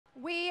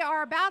We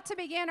are about to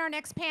begin our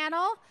next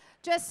panel.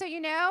 Just so you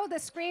know, the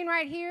screen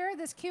right here,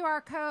 this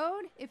QR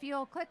code, if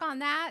you'll click on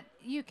that,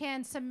 you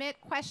can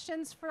submit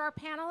questions for our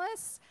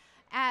panelists.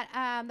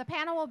 The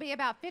panel will be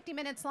about 50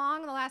 minutes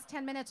long. The last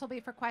 10 minutes will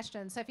be for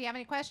questions. So if you have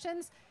any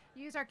questions,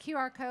 use our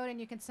QR code and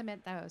you can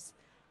submit those.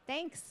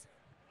 Thanks.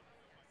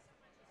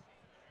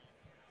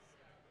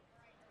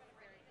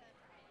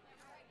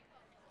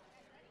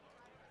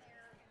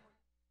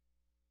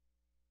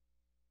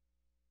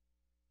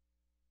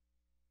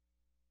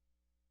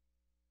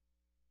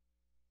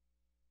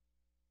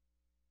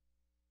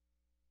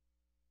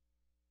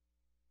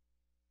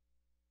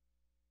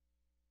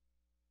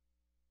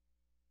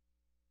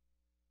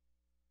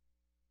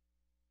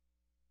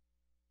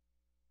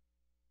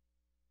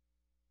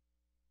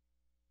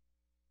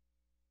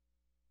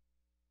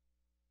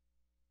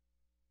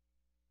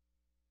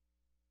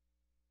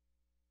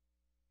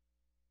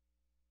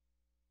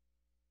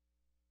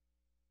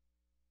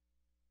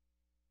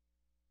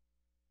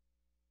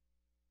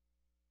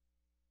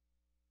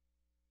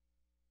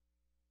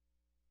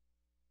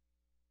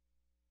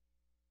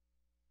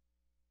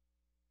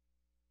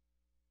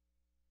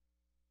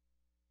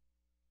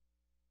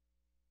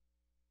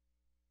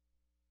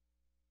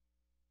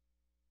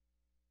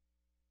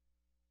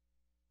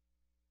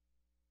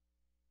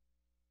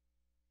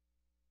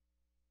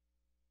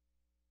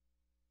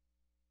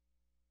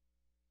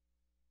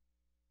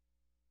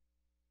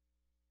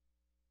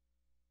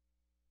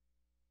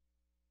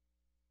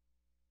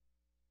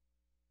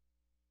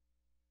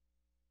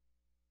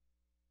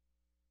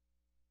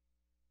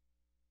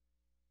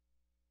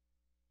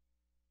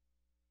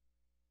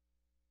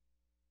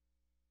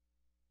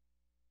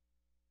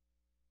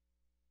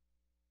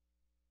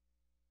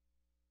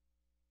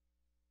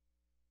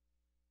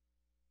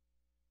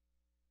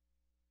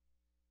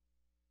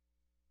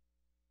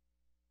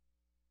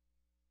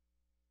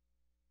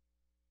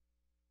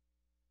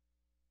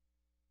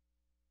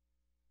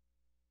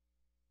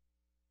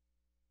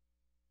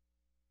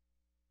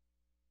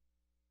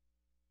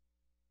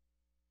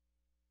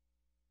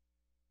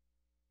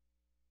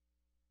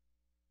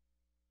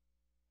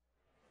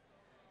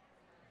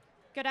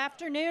 Good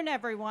afternoon,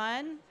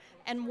 everyone,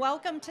 and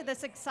welcome to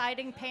this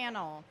exciting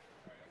panel.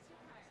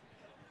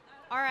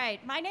 All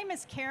right, my name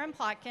is Karen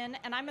Plotkin,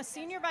 and I'm a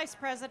Senior Vice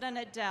President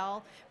at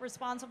Dell,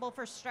 responsible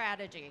for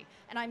strategy.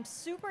 And I'm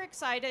super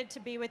excited to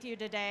be with you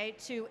today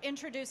to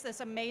introduce this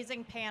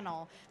amazing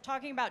panel,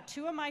 talking about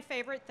two of my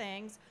favorite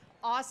things,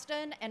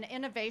 Austin and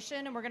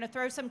innovation, and we're going to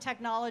throw some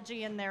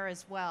technology in there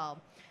as well.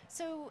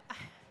 So,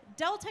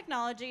 Dell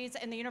Technologies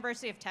and the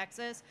University of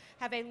Texas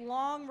have a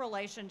long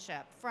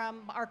relationship,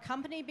 from our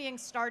company being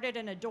started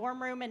in a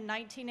dorm room in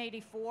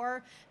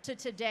 1984 to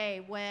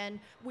today, when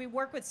we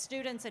work with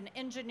students in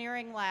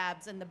engineering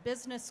labs and the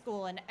business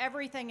school and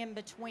everything in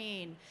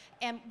between.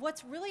 And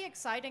what's really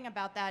exciting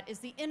about that is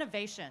the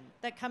innovation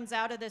that comes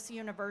out of this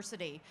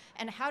university,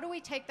 and how do we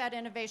take that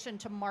innovation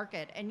to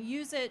market and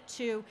use it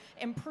to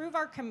improve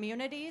our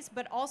communities,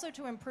 but also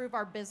to improve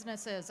our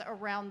businesses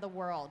around the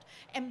world.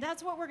 And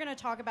that's what we're going to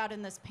talk about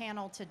in this panel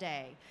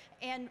today.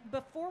 And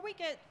before we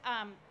get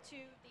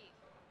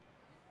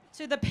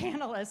to the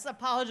panelists,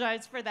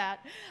 apologize for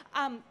that.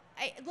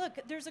 Look,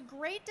 there's a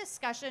great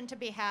discussion to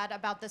be had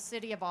about the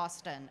city of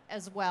Austin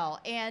as well.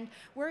 And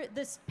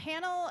this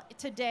panel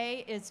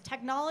today is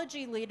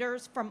technology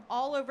leaders from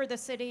all over the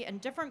city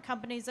and different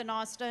companies in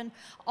Austin,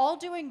 all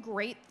doing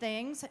great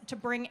things to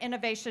bring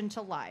innovation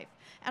to life.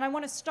 And I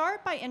want to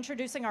start by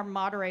introducing our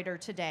moderator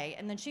today,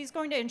 and then she's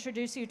going to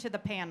introduce you to the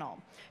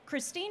panel.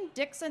 Christine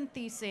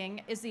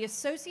Dixon-Thiesing is the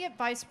Associate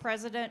Vice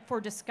President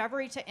for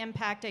Discovery to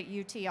Impact at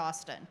UT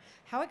Austin.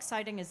 How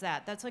exciting is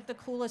that? That's like the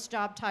coolest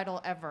job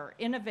title ever,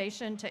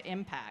 Innovation to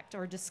Impact,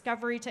 or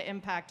Discovery to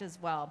Impact as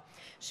well.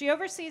 She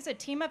oversees a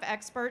team of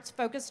experts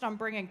focused on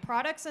bringing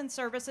products and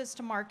services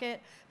to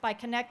market by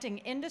connecting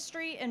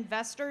industry,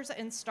 investors,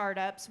 and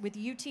startups with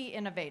UT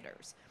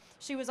innovators.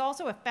 She was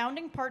also a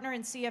founding partner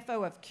and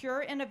CFO of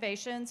Cure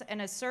Innovations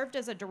and has served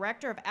as a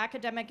director of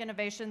academic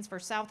innovations for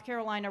South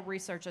Carolina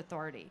Research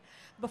Authority.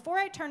 Before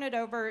I turn it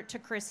over to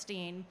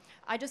Christine,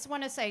 I just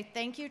want to say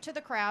thank you to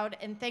the crowd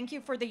and thank you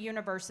for the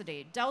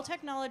university. Dell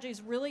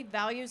Technologies really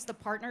values the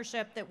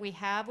partnership that we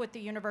have with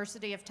the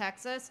University of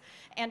Texas,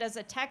 and as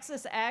a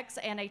Texas ex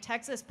and a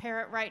Texas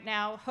parent right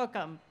now, hook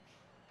 'em.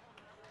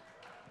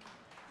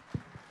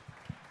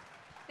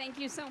 Thank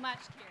you so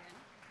much, Karen.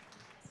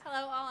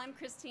 Hello all, I'm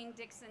Christine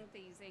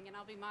Dixon-Thiesing, and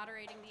I'll be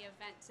moderating the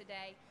event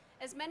today.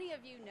 As many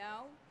of you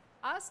know,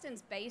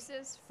 Austin's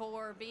basis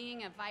for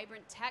being a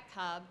vibrant tech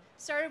hub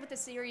started with a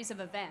series of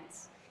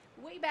events.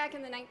 Way back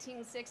in the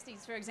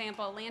 1960s, for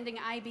example, landing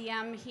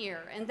IBM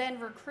here, and then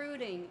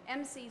recruiting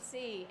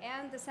MCC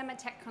and the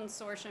Sematech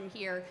Consortium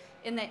here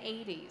in the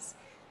 80s.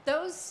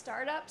 Those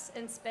startups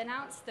and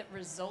spinouts that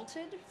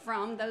resulted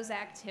from those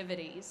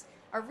activities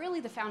are really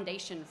the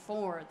foundation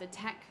for the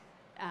tech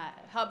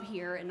hub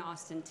here in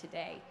Austin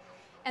today.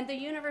 And the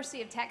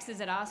University of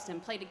Texas at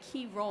Austin played a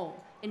key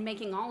role in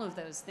making all of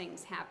those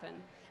things happen.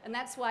 And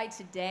that's why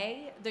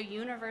today the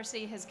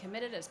university has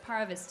committed, as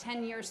part of its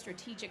 10-year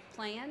strategic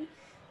plan,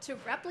 to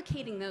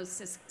replicating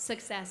those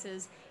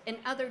successes in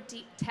other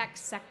deep tech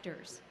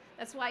sectors.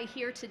 That's why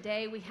here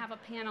today we have a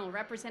panel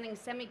representing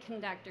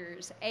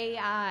semiconductors,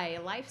 AI,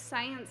 life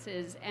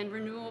sciences, and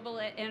renewable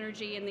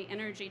energy and the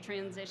energy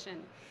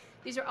transition.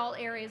 These are all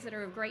areas that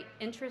are of great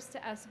interest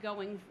to us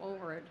going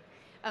forward.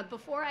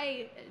 Before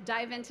I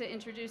dive into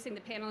introducing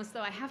the panelists,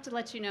 though, I have to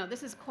let you know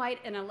this is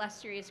quite an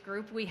illustrious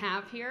group we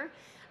have here.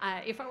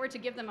 If I were to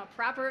give them a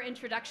proper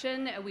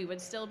introduction, we would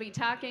still be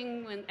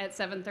talking at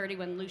 7:30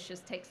 when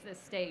Lucius takes this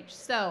stage.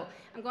 So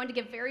I'm going to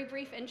give very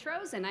brief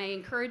intros, and I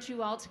encourage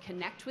you all to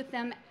connect with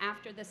them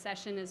after the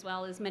session as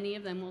well, as many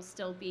of them will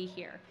still be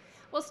here.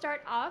 We'll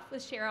start off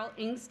with Cheryl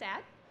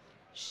Ingstad.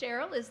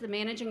 Cheryl is the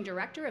Managing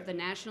Director of the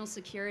National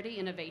Security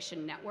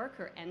Innovation Network,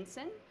 or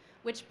NSIN,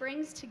 which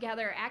brings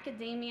together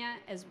academia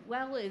as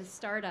well as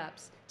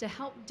startups to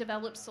help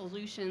develop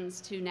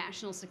solutions to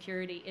national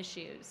security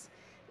issues.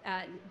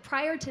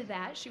 Prior to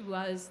that, she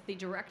was the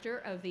director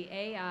of the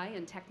AI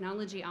and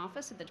Technology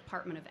Office at the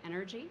Department of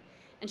Energy,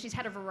 and she's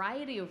had a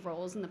variety of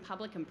roles in the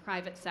public and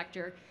private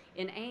sector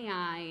in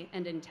AI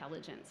and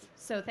intelligence.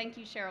 So thank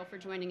you, Cheryl, for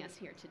joining us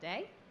here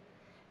today.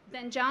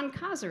 Then John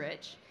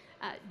Kozarich.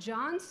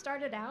 John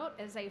started out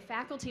as a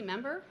faculty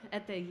member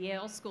at the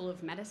Yale School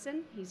of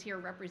Medicine. He's here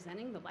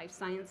representing the life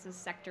sciences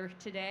sector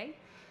today.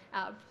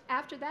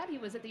 After that, he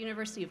was at the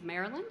University of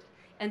Maryland,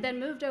 and then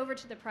moved over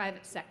to the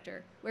private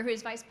sector, where he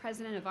was vice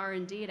president of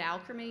R&D at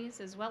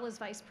Alkermes, as well as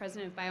vice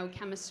president of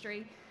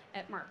biochemistry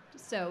at Merck.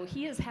 So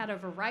he has had a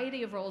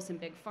variety of roles in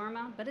big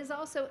pharma, but is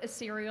also a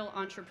serial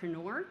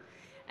entrepreneur.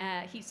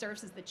 He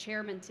serves as the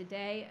chairman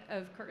today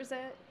of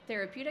Curza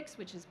Therapeutics,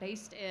 which is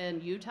based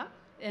in Utah,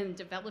 in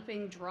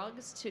developing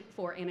drugs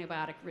for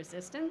antibiotic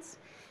resistance.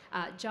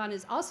 John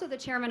is also the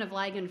chairman of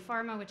Ligand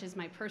Pharma, which is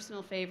my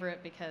personal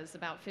favorite because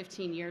about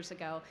 15 years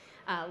ago,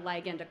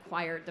 Ligand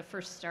acquired the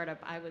first startup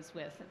I was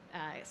with,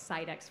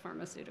 Cydex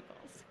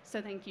Pharmaceuticals.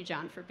 So thank you,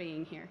 John, for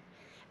being here.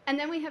 And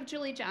then we have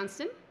Julie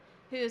Johnston,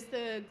 who is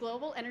the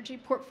Global Energy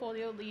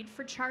Portfolio Lead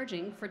for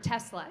Charging for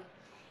Tesla.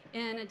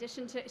 In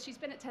addition to, she's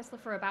been at Tesla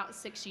for about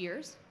 6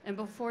 years, and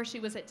before she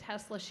was at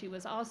Tesla, she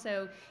was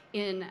also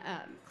in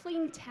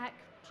clean tech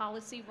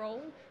policy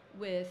role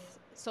with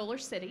Solar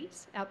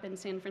Cities up in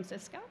San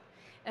Francisco,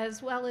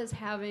 as well as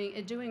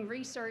doing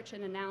research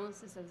and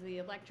analysis of the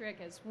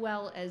electric as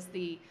well as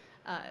the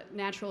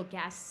natural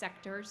gas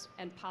sectors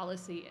and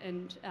policy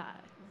and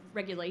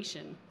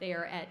regulation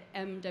there at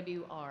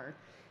MWR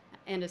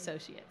and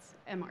Associates,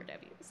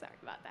 MRW, sorry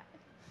about that.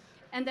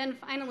 And then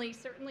finally,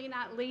 certainly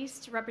not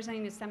least,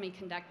 representing the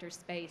semiconductor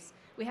space,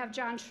 we have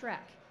John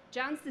Schreck.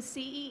 John's the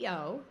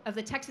CEO of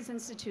the Texas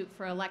Institute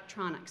for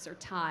Electronics, or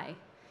TIE.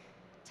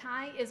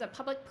 TIE is a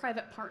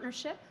public-private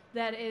partnership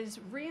that is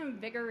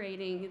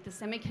reinvigorating the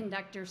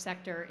semiconductor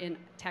sector in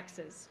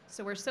Texas.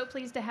 So we're so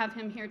pleased to have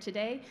him here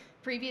today.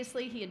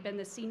 Previously, he had been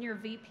the senior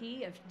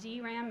VP of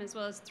DRAM as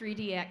well as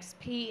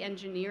 3DXP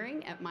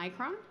engineering at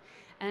Micron,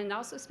 and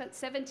also spent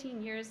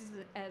 17 years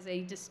as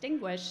a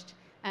distinguished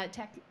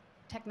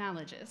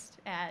technologist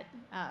at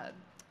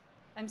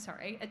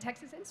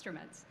Texas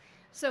Instruments.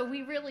 So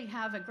we really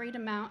have a great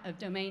amount of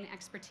domain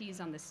expertise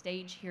on the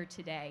stage here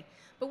today.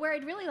 But where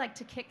I'd really like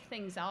to kick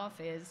things off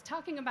is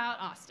talking about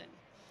Austin.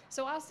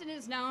 So Austin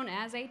is known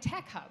as a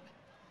tech hub,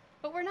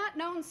 but we're not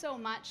known so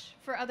much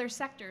for other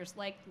sectors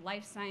like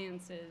life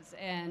sciences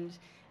and,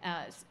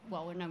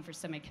 well, we're known for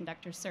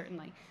semiconductors,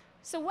 certainly.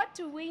 So what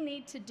do we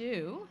need to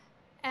do,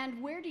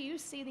 and where do you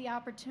see the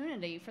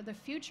opportunity for the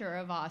future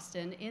of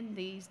Austin in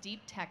these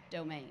deep tech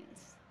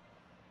domains?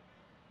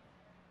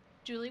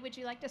 Julie, would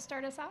you like to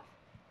start us off?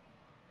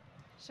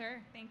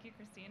 Sure. Thank you,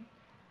 Christine.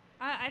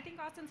 I think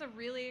Austin's a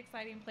really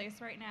exciting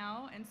place right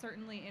now, and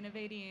certainly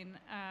innovating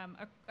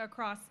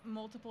across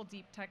multiple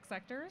deep tech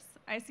sectors.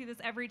 I see this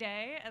every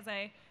day as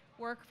I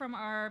work from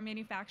our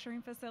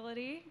manufacturing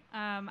facility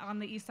on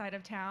the east side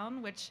of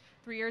town, which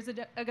 3 years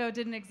ago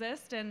didn't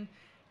exist and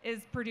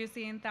is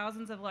producing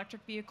thousands of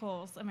electric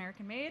vehicles,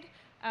 American-made,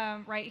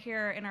 right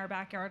here in our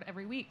backyard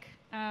every week.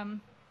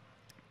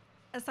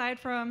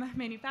 Aside from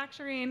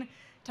manufacturing,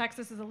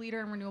 Texas is a leader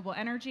in renewable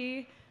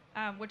energy,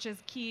 which is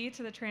key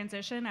to the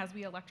transition as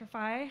we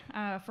electrify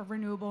for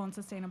renewable and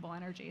sustainable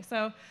energy.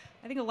 So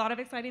I think a lot of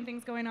exciting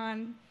things going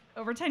on.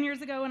 Over 10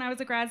 years ago when I was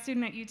a grad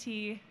student at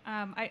UT,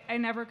 I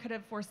never could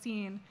have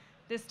foreseen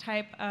this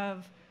type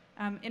of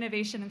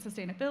innovation and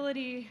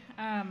sustainability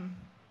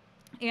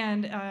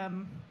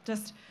and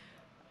just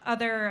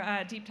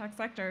other deep tech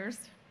sectors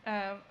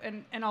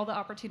and all the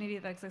opportunity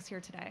that exists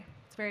here today.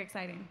 It's very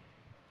exciting.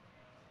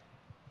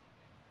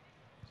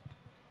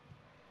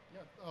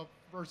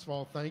 First of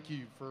all, thank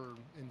you for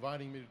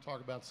inviting me to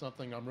talk about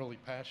something I'm really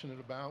passionate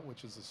about,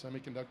 which is the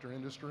semiconductor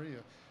industry,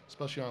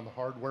 especially on the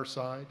hardware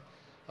side.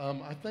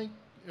 I think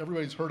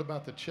everybody's heard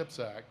about the CHIPS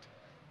Act,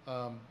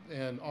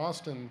 and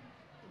Austin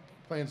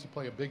plans to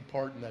play a big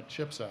part in that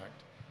CHIPS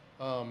Act.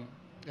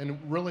 And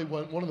really,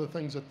 one of the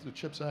things that the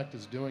CHIPS Act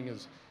is doing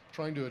is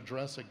trying to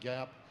address a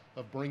gap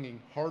of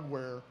bringing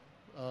hardware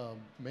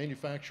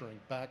manufacturing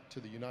back to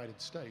the United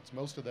States.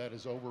 Most of that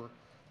is over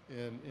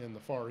in the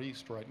Far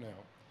East right now.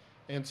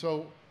 And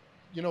so,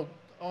 you know,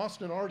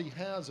 Austin already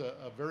has a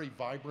very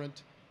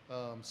vibrant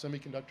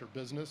semiconductor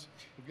business.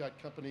 We've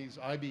got companies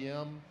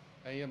IBM,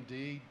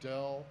 AMD,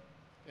 Dell,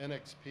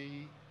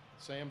 NXP,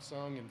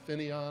 Samsung,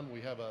 Infineon.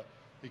 We have a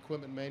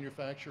equipment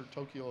manufacturer,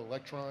 Tokyo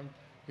Electron,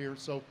 here.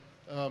 So,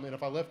 and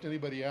if I left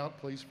anybody out,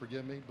 please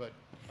forgive me, but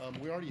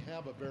we already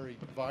have a very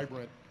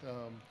vibrant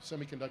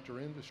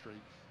semiconductor industry.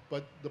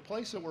 But the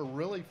place that we're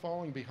really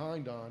falling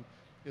behind on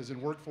is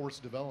in workforce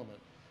development.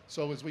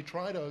 So as we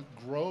try to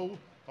grow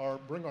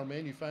bring our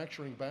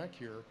manufacturing back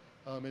here,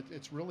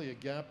 it's really a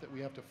gap that we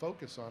have to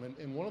focus on.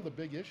 And one of the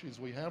big issues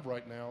we have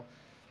right now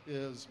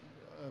is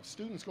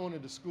students going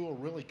into school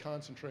really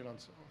concentrate on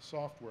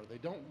software. They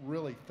don't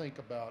really think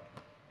about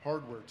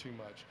hardware too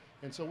much.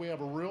 And so we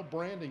have a real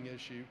branding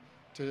issue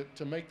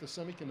to make the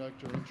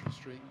semiconductor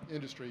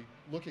industry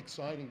look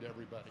exciting to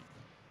everybody.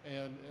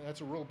 And that's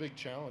a real big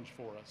challenge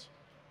for us.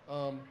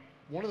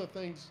 One of the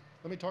things,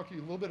 let me talk to you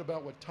a little bit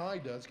about what TIE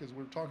does, because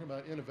we're talking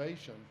about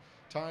innovation.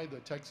 TIE, the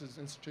Texas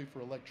Institute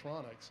for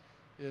Electronics,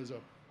 is a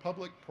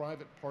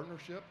public-private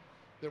partnership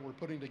that we're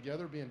putting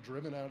together, being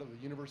driven out of the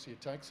University of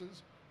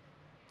Texas.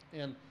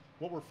 And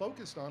what we're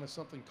focused on is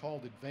something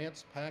called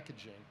advanced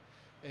packaging.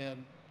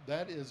 And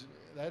that is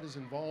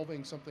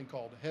involving something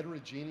called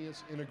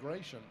heterogeneous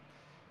integration.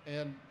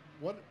 And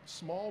what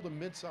small to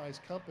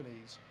mid-sized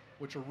companies,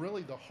 which are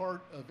really the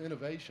heart of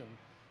innovation,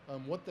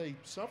 what they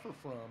suffer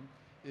from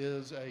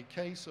is a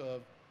case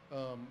of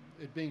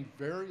it being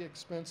very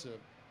expensive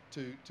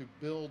to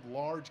build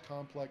large,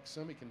 complex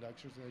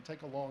semiconductors, and they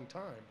take a long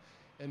time.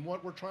 And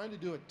what we're trying to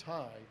do at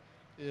TIE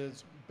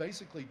is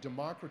basically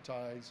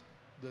democratize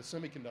the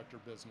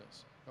semiconductor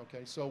business.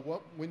 Okay, so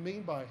what we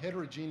mean by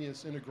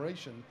heterogeneous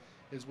integration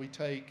is we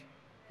take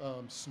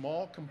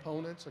small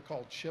components, are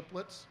called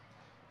chiplets,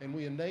 and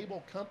we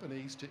enable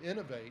companies to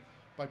innovate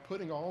by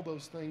putting all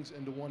those things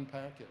into one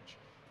package.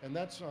 And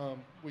that's,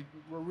 we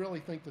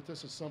really think that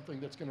this is something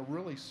that's going to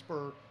really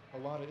spur a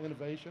lot of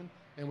innovation,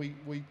 and we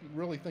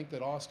really think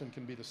that Austin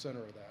can be the center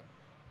of that.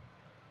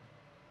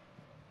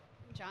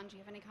 John, do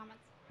you have any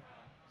comments?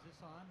 Is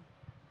this on?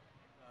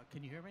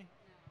 Can you hear me?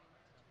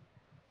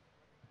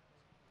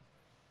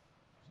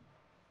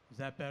 Is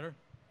that better?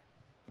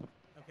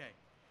 Okay.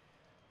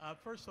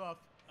 First off,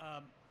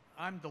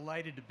 I'm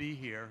delighted to be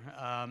here,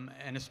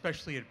 and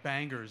especially at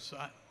Bangers.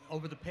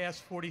 Over the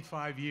past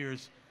 45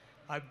 years,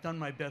 I've done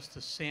my best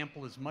to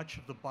sample as much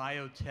of the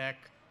biotech,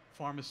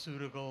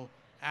 pharmaceutical,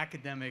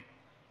 academic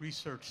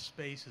research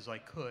space as I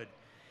could.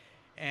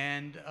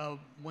 And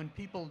when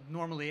people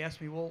normally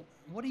ask me, well,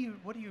 what are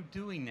you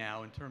doing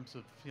now in terms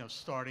of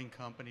starting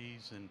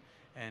companies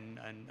and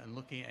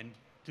looking and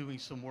doing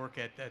some work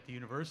at the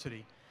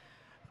university,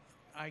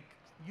 I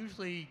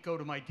usually go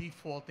to my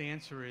default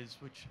answer is,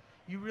 which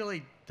you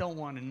really don't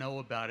want to know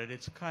about it.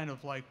 It's kind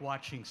of like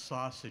watching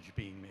sausage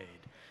being made.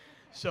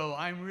 So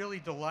I'm really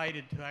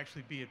delighted to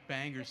actually be at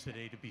Bangers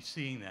today to be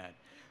seeing that.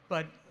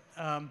 But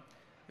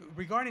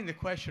regarding the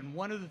question,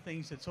 one of the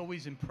things that's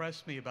always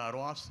impressed me about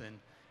Austin,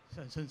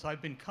 since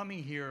I've been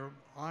coming here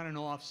on and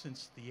off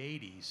since the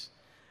 80s,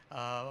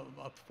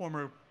 a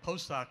former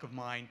postdoc of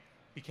mine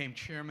became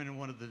chairman in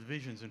one of the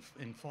divisions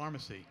in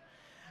pharmacy.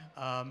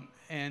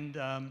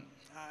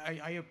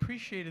 I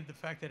appreciated the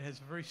fact that it has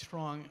a very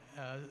strong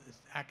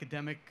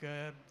academic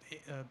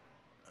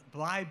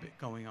vibe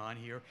going on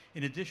here,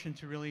 in addition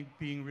to really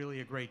being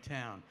a great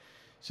town.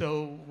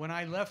 So when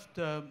I left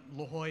La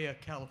Jolla,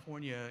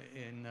 California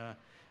in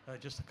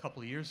just a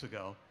couple of years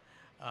ago,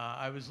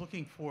 I was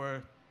looking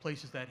for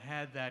places that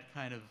had that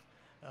kind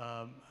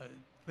of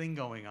thing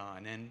going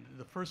on. And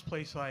the first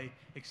place I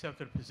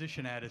accepted a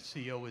position at as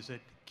CEO was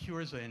at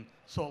Curza in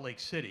Salt Lake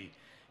City.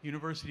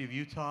 University of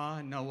Utah,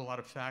 I know a lot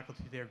of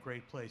faculty there,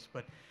 great place.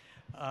 But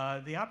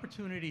the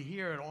opportunity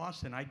here at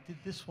Austin, I did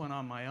this one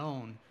on my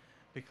own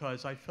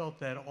because I felt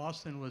that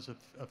Austin was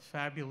a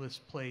fabulous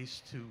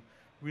place to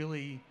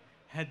really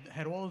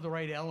had all of the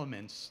right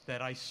elements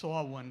that I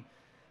saw when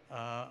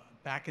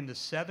back in the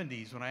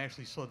 70s when I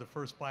actually saw the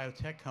first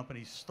biotech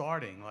companies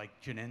starting, like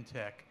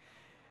Genentech.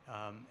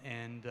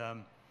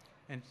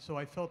 And so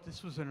I felt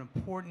this was an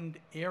important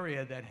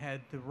area that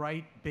had the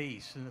right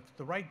base. And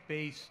the right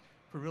base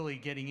for really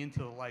getting into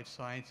the life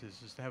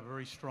sciences is to have a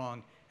very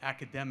strong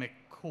academic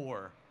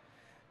core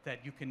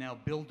that you can now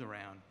build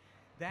around.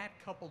 That,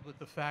 coupled with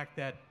the fact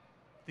that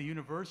the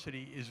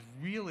university is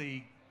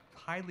really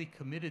highly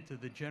committed to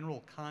the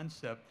general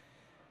concept,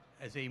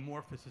 as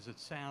amorphous as it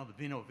sounds,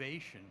 of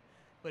innovation.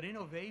 But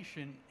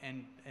innovation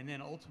and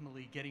then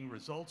ultimately getting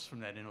results from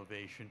that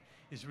innovation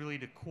is really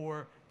the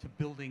core to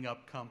building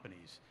up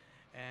companies.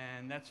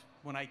 And that's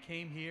when I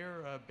came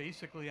here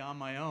basically on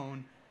my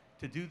own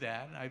to do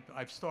that.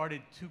 I've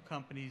started 2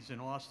 companies in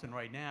Austin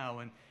right now,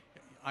 and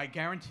I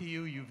guarantee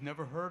you've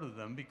never heard of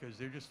them because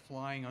they're just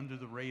flying under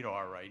the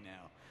radar right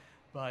now.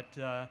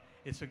 But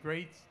it's a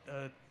great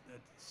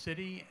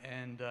city,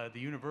 and the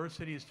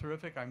university is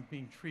terrific. I'm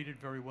being treated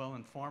very well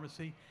in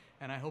pharmacy,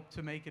 and I hope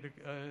to make it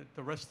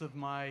the rest of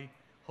my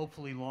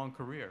hopefully long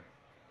career.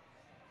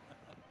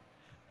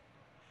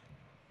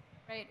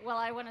 Great. Well,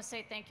 I want to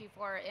say thank you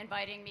for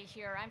inviting me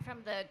here. I'm from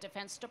the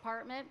Defense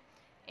Department,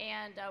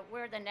 and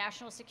we're the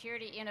National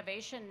Security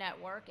Innovation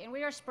Network, and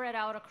we are spread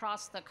out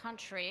across the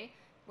country.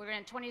 We're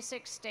in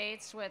 26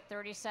 states with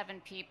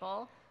 37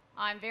 people.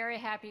 I'm very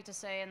happy to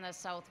say in the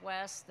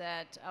Southwest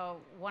that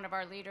one of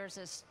our leaders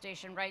is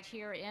stationed right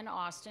here in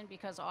Austin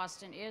because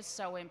Austin is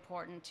so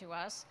important to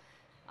us.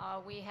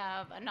 We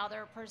have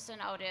another person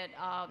out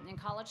in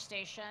College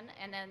Station,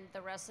 and then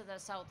the rest of the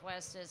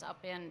Southwest is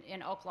up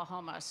in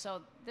Oklahoma.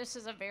 So this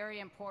is a very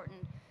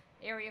important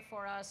area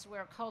for us.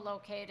 We're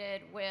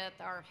co-located with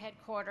our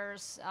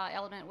headquarters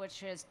element,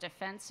 which is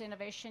Defense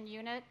Innovation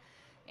Unit.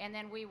 And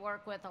then we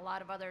work with a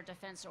lot of other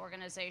defense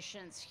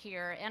organizations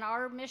here. And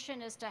our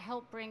mission is to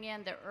help bring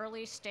in the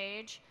early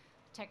stage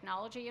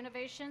technology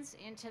innovations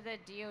into the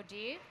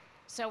DoD.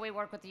 So we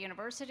work with the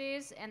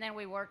universities, and then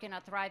we work in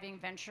a thriving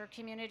venture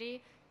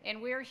community. And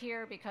we're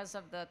here because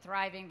of the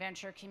thriving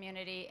venture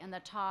community and the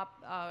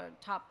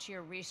top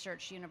tier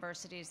research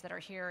universities that are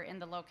here in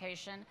the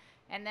location.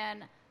 And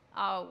then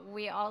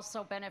we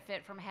also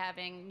benefit from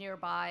having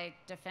nearby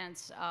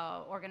defense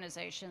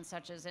organizations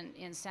such as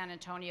in San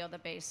Antonio, the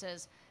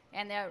bases,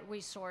 and that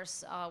we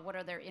source what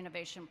are their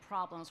innovation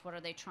problems, what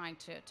are they trying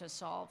to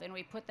solve. And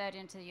we put that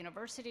into the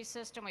university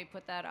system, we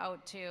put that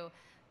out to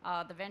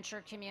the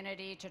venture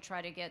community to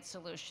try to get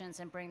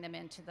solutions and bring them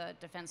into the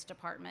Defense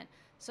Department.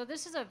 So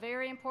this is a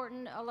very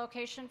important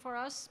location for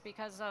us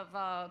because of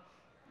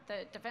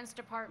the Defense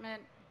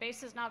Department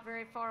base is not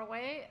very far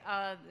away.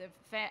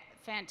 The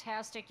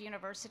fantastic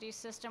university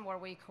system where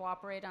we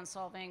cooperate on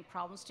solving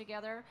problems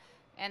together,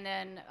 and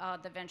then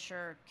the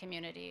venture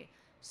community.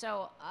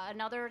 So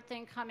another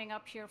thing coming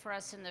up here for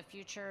us in the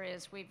future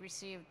is we've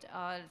received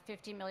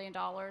 $50 million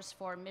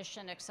for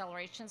mission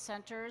acceleration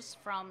centers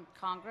from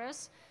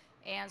Congress.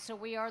 And so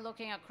we are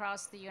looking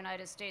across the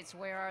United States,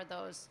 where are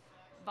those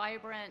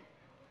vibrant,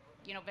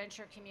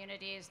 venture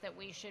communities that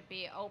we should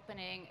be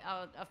opening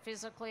a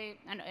physically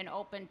an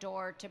open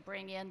door to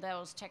bring in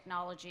those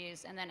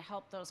technologies and then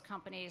help those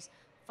companies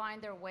find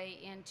their way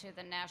into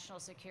the national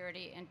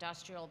security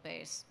industrial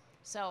base.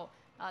 So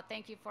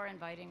thank you for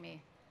inviting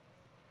me.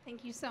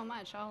 Thank you so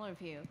much, all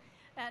of you.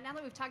 Now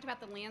that we've talked about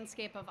the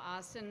landscape of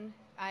Austin,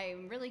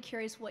 I'm really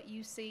curious what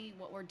you see,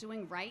 what we're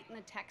doing right in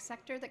the tech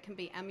sector that can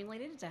be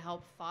emulated to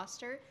help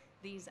foster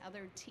these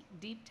other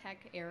deep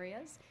tech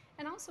areas,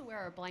 and also where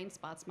our blind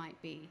spots might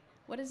be.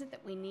 What is it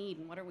that we need,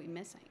 and what are we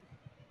missing?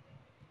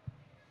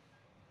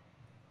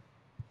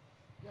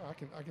 Yeah,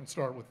 I can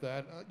start with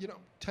that.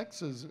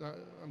 Texas,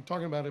 I'm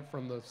talking about it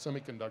from the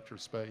semiconductor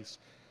space.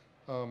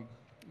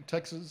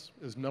 Texas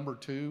is number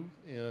 2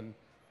 in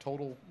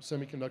total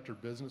semiconductor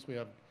business. We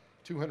have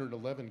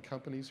 211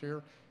 companies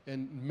here,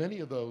 and many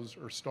of those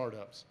are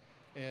startups.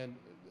 And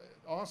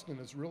Austin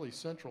is really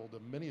central to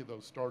many of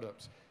those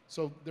startups.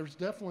 So there's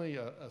definitely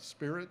a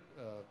spirit,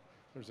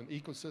 there's an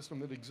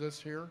ecosystem that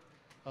exists here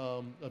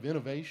of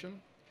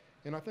innovation.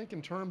 And I think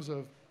in terms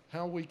of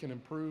how we can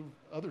improve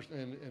others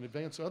and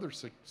advance other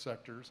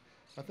sectors,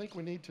 I think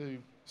we need to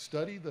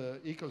study the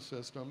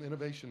ecosystem,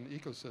 innovation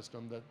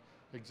ecosystem that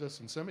exists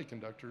in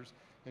semiconductors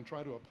and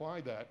try to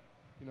apply that,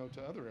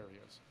 to other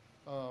areas.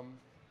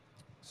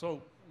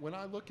 So when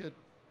I look at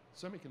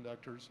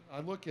semiconductors,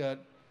 I look at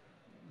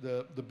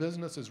the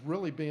business as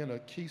really being a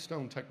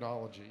keystone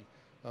technology.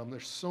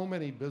 There's so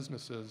many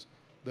businesses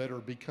that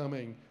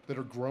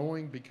are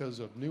growing because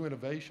of new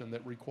innovation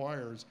that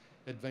requires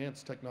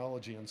advanced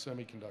technology in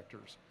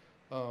semiconductors.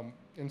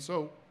 And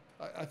so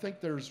I think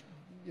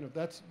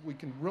we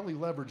can really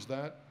leverage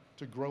that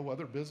to grow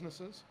other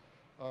businesses.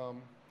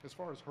 As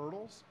far as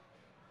hurdles,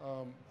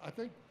 I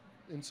think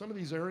in some of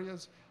these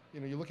areas,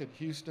 you look at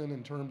Houston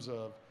in terms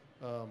of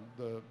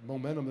the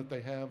momentum that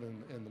they have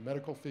in the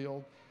medical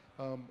field.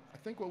 I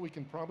think what we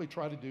can probably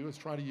try to do is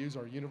try to use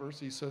our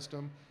university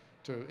system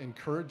to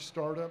encourage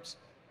startups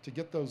to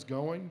get those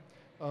going,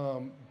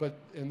 and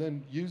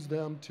then use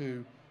them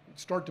to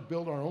start to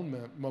build our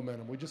own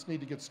momentum. We just need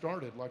to get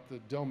started, like the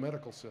Dell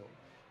Medical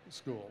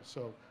School.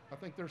 So I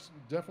think there's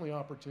definitely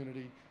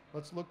opportunity.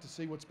 Let's look to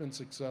see what's been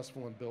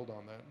successful and build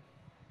on that.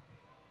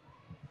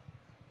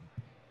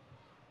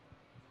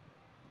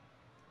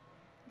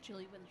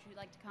 Julie, would you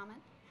like to comment?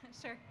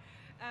 Sure.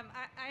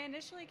 I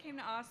initially came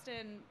to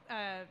Austin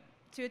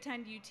to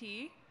attend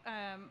UT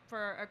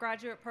for a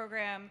graduate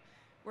program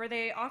where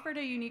they offered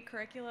a unique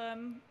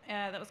curriculum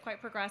that was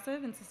quite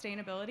progressive in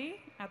sustainability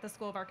at the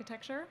School of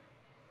Architecture.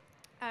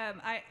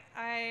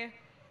 I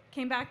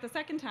came back the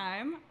second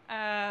time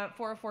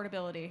for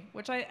affordability,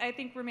 which I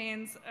think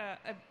remains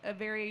a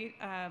very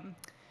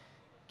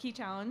key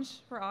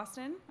challenge for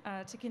Austin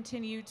to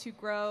continue to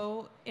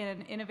grow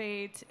and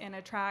innovate and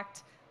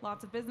attract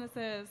lots of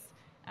businesses,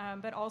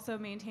 but also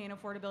maintain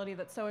affordability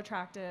that's so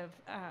attractive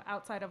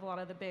outside of a lot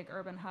of the big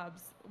urban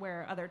hubs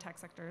where other tech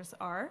sectors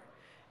are.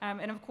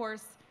 And of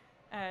course,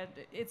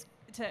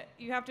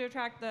 you have to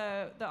attract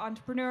the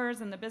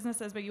entrepreneurs and the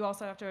businesses, but you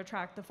also have to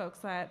attract the folks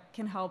that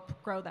can help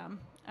grow them.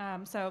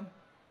 So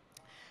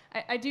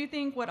I do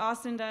think what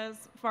Austin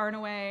does far and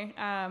away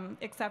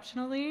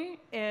exceptionally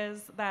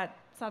is that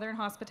Southern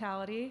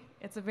hospitality.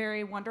 It's a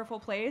very wonderful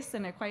place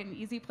and quite an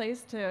easy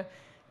place to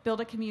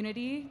build a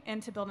community and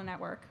to build a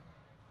network.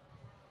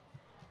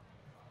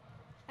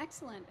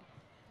 Excellent.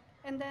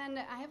 And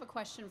then I have a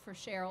question for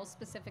Cheryl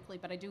specifically,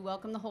 but I do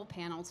welcome the whole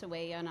panel to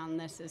weigh in on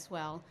this as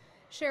well.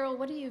 Cheryl,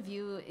 what do you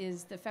view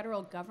is the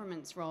federal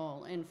government's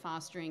role in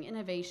fostering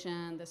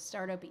innovation, the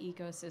startup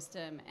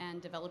ecosystem,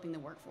 and developing the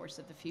workforce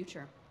of the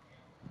future?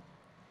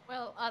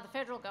 Well, the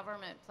federal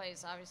government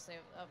plays obviously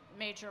a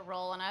major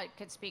role, and I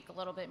could speak a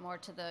little bit more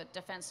to the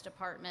Defense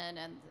Department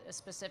and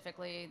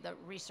specifically the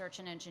research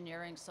and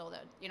engineering, so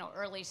that,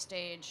 early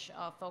stage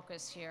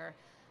focus here.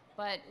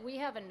 But we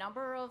have a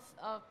number of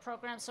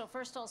programs. So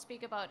first I'll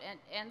speak about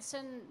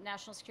Ensign,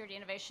 National Security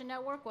Innovation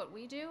Network, what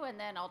we do, and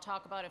then I'll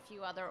talk about a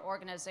few other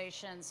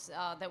organizations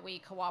that we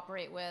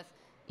cooperate with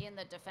in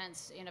the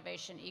defense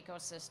innovation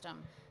ecosystem.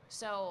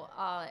 So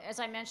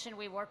as I mentioned,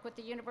 we work with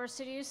the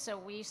universities, so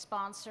we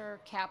sponsor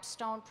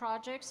capstone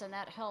projects, and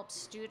that helps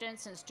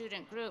students and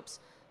student groups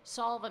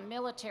solve a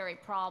military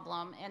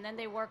problem, and then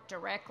they work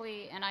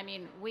directly, and I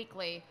mean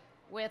weekly,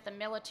 with a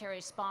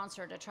military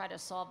sponsor to try to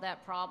solve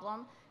that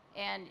problem.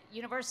 And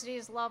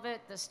universities love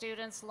it, the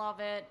students love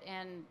it,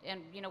 and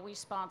we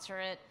sponsor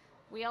it.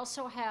 We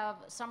also have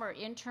summer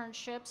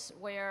internships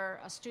where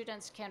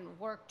students can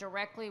work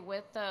directly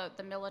with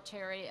the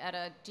military at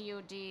a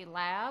DoD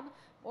lab,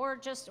 or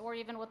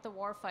even with the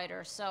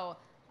warfighter. So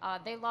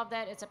they love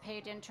that. It's a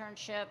paid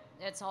internship.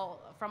 It's all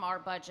from our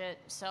budget,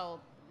 so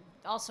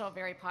also a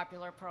very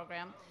popular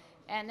program.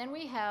 And then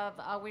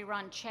we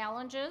run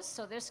challenges.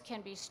 So this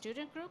can be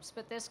student groups,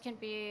 but this can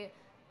be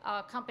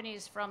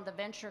companies from the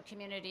venture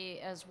community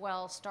as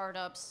well,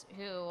 startups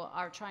who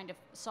are trying to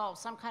solve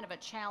some kind of a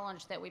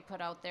challenge that we put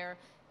out there.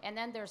 And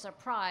then there's a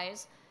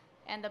prize.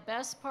 And the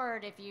best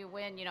part, if you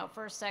win,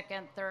 first,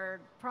 second, third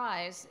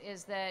prize,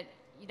 is that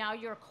now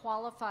you're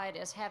qualified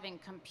as having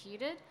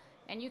competed,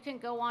 and you can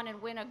go on and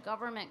win a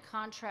government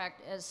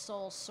contract as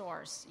sole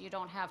source. You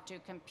don't have to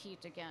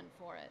compete again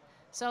for it.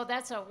 So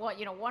that's a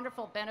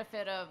wonderful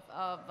benefit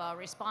of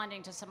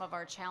responding to some of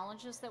our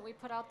challenges that we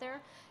put out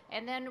there.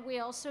 And then we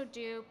also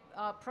do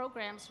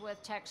programs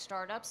with tech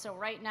startups. So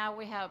right now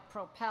we have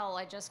Propel.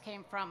 I just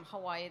came from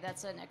Hawaii.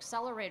 That's an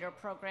accelerator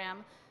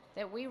program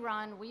that we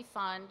run, we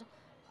fund.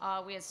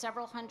 We had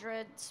several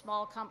hundred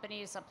small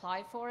companies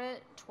apply for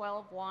it,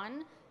 12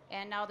 won,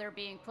 and now they're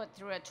being put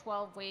through a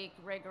 12-week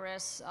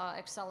rigorous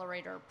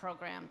accelerator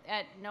program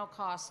at no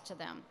cost to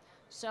them.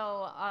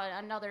 So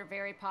another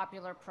very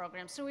popular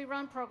program. So we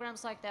run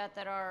programs like that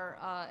that are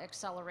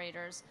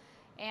accelerators.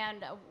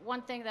 And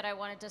one thing that I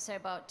wanted to say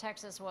about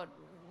Texas, what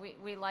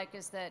we like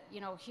is that,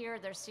 here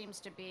there seems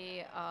to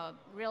be a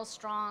real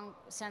strong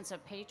sense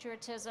of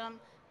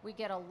patriotism. We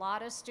get a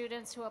lot of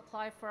students who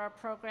apply for our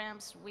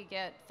programs. We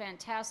get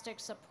fantastic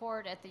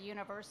support at the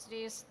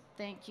universities.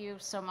 Thank you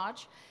so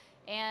much.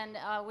 And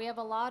we have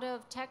a lot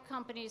of tech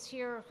companies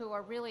here who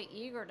are really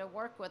eager to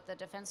work with the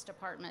Defense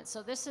Department.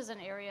 So this is an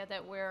area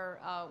that we're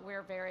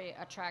very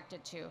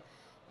attracted to.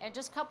 And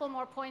just a couple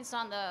more points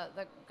on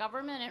the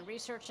government and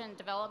research and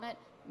development.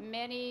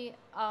 Many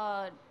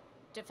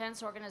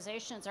defense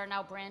organizations are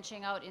now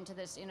branching out into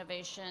this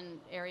innovation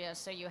area.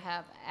 So you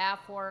have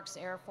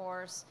AFWorks, Air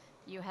Force,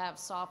 you have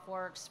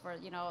SOFWorks for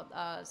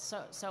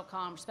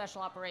SOCOM,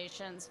 Special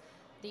Operations.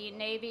 The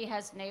Navy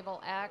has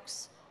Naval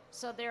X.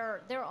 So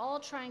they're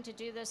all trying to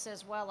do this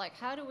as well. Like,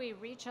 how do we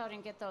reach out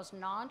and get those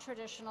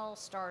non-traditional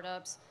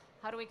startups?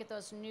 How do we get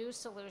those new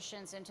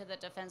solutions into the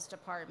Defense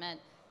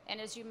Department?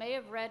 And as you may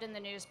have read in the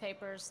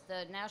newspapers,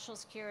 the national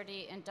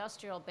security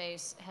industrial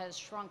base has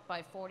shrunk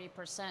by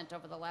 40%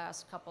 over the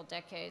last couple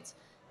decades.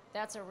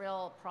 That's a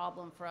real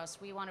problem for us.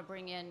 We want to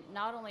bring in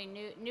not only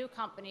new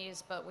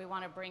companies, but we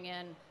want to bring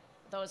in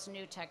those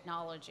new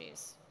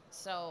technologies.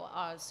 So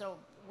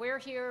we're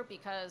here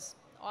because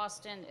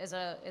Austin is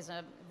a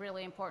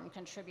really important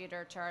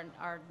contributor to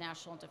our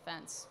national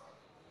defense.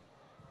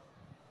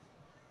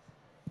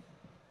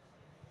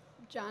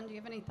 John, do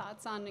you have any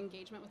thoughts on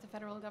engagement with the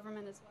federal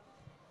government as well?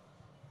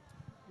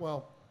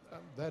 Well,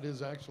 that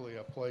is actually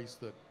a place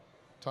that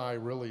Ty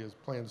really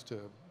plans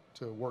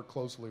to work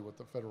closely with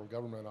the federal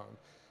government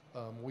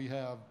on. We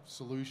have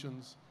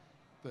solutions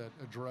that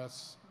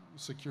address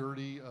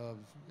security of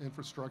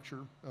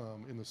infrastructure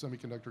in the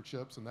semiconductor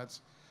chips, and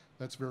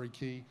that's very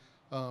key.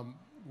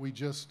 We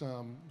just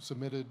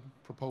submitted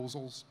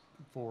proposals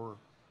for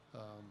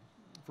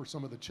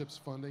some of the CHIPS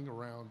funding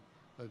around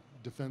a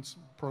defense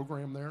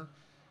program there,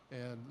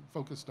 and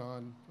focused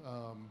on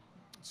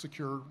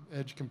secure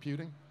edge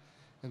computing.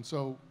 And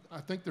so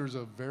I think there's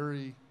a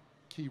very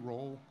key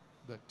role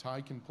that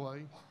Ty can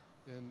play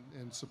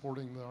in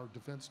supporting our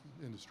defense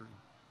industry.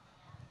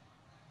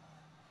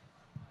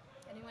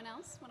 Anyone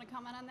else want to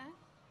comment on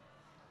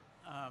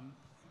that?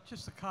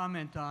 Just a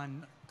comment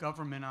on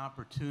government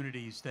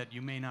opportunities that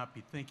you may not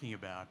be thinking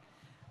about.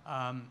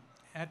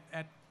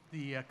 At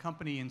the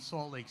company in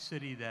Salt Lake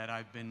City that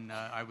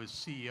I was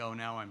CEO,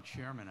 now I'm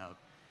chairman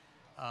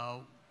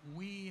of,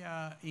 we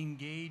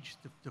engaged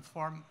the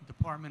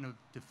Department of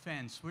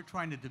Defense. We're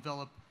trying to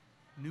develop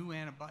new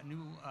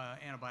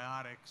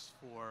antibiotics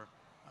for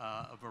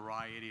a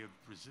variety of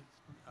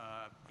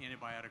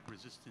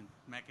antibiotic-resistant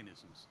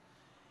mechanisms.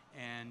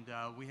 And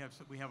we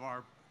have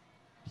our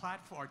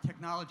platform, our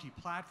technology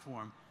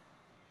platform,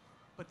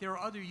 but there are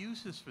other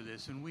uses for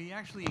this, and we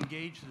actually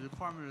engaged the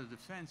Department of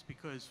Defense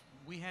because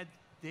we had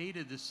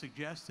data that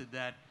suggested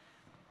that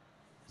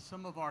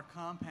some of our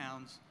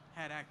compounds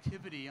had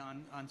activity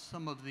on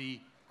some of the,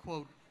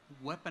 quote,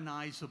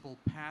 weaponizable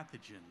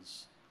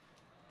pathogens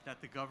that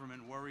the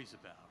government worries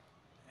about,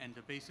 and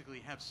to basically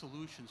have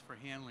solutions for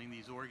handling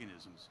these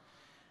organisms.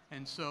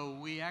 And so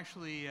we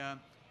actually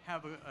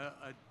have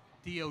a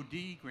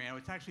DoD grant.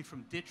 It's actually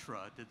from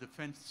DTRA, the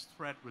Defense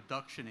Threat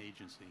Reduction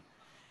Agency.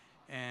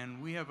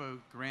 And we have a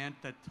grant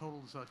that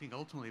totals, I think,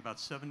 ultimately about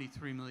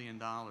 $73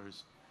 million,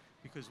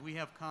 because we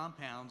have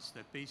compounds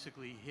that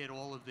basically hit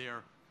all of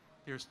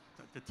there's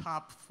the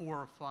top 4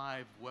 or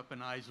 5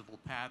 weaponizable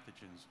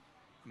pathogens.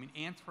 I mean,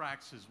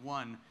 anthrax is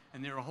one,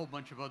 and there are a whole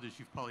bunch of others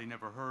you've probably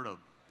never heard of,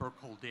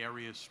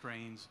 Burkholderia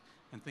strains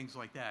and things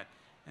like that.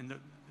 And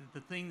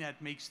the thing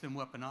that makes them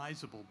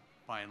weaponizable,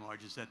 by and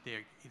large, is that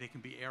they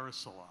can be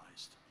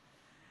aerosolized.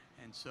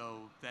 And so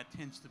that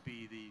tends to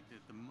be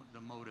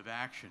the mode of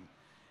action.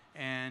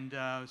 And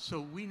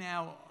so we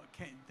now,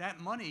 that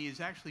money is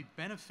actually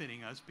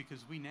benefiting us,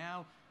 because we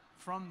now,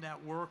 from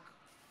that work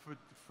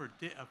for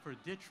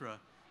DTRA,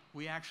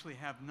 we actually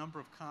have a number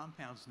of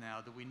compounds now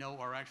that we know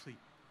are actually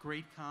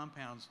great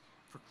compounds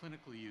for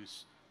clinical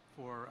use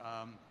for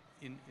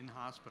in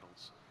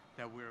hospitals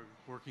that we're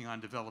working on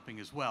developing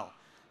as well.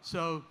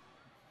 So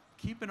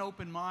keep an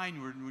open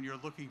mind when you're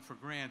looking for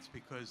grants,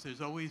 because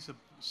there's always a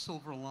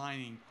silver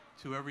lining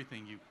to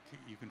everything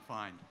you can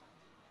find.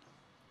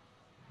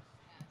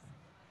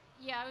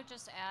 Yeah, I would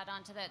just add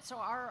on to that. So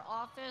our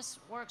office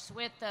works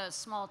with the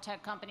small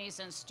tech companies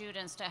and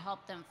students to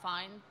help them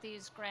find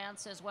these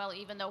grants as well.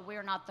 Even though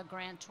we're not the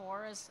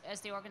grantor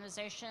as the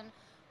organization,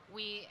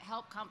 we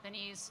help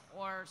companies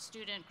or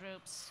student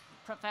groups,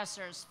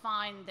 professors,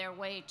 find their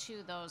way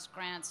to those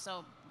grants.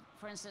 So,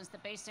 for instance, the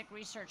Basic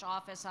Research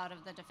Office out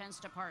of the Defense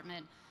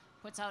Department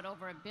puts out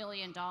over $1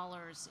 billion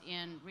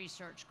in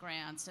research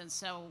grants. And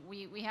so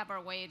we have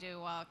our way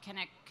to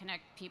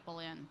connect people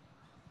in.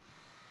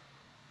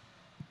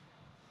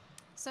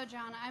 So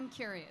John, I'm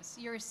curious.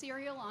 You're a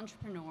serial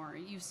entrepreneur.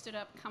 You've stood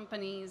up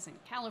companies in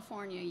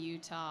California,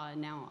 Utah, and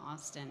now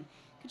Austin.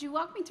 Could you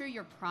walk me through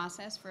your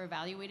process for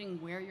evaluating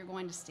where you're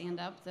going to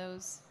stand up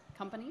those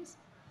companies?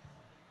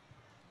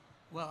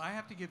 Well, I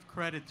have to give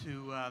credit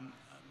to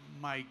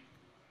my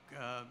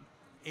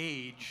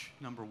age,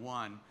 number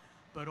one,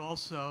 but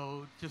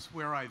also just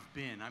where I've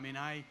been. I mean,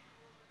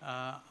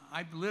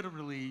 I've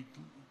literally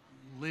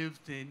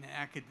lived in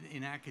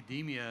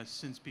academia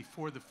since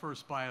before the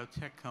first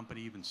biotech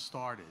company even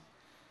started.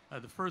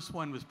 The first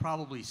one was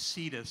probably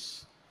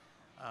Cetus,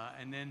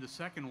 and then the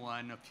second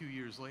one a few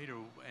years later,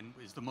 and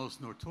is the most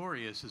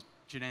notorious, is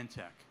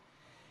Genentech.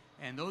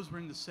 And those were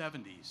in the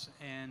 70s.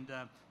 And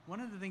one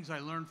of the things I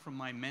learned from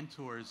my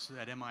mentors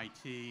at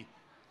MIT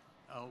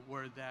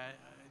were that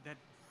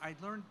I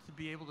learned to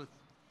be able to,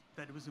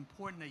 that it was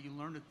important that you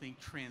learn to think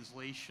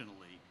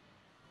translationally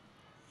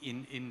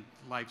in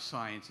life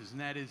sciences. And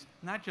that is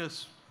not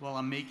just, well,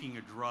 I'm making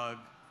a drug,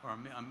 or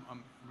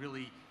I'm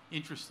really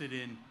interested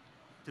in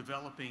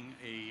developing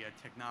a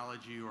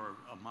technology or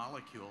a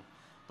molecule,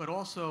 but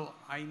also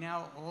I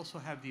now also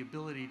have the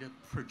ability to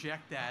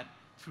project that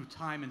through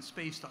time and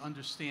space to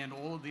understand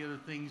all of the other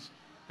things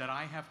that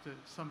I have to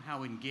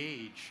somehow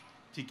engage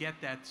to get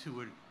that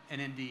to an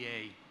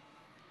NDA,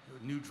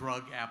 a new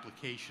drug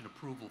application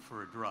approval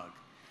for a drug.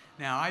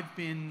 Now, I've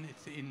been,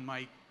 in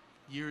my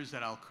years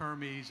at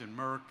Alkermes and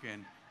Merck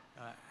and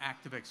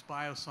Activex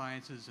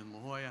Biosciences and La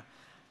Jolla,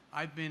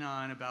 I've been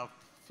on about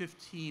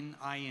 15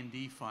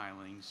 IND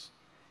filings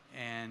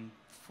and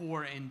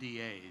 4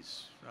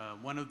 NDAs.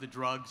 One of the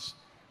drugs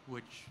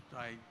which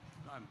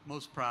I'm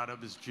most proud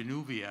of is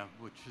Januvia,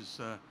 which is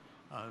a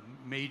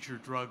major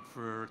drug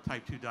for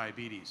type 2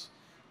 diabetes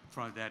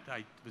that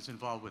I was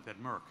involved with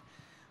at Merck.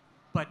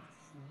 But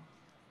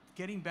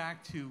getting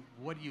back to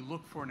what do you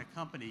look for in a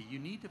company, you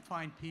need to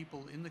find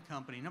people in the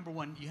company. Number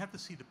one, you have to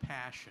see the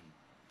passion.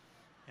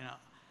 You know,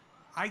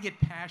 I get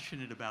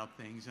passionate about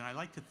things, and I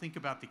like to think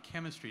about the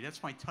chemistry.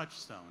 That's my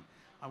touchstone.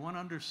 I want to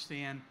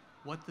understand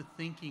what the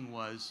thinking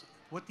was,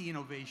 what the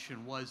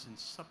innovation was, and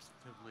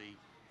substantively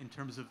in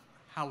terms of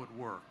how it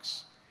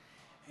works.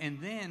 And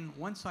then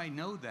once I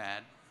know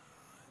that,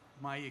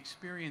 my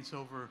experience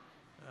over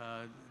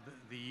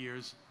the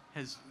years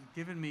has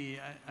given me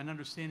an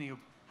understanding of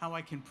how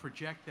I can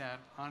project that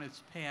on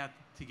its path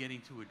to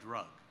getting to a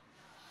drug.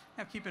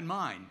 Now keep in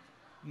mind,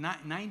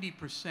 not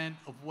 90%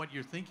 of what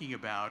you're thinking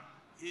about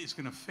is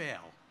going to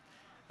fail.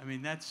 I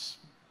mean, that's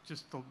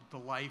just the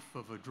life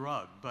of a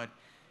drug. But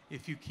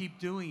if you keep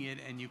doing it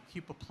and you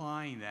keep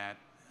applying that,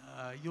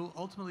 you'll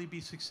ultimately be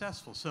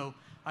successful. So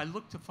I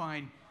look to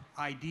find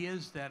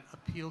ideas that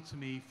appeal to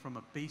me from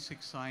a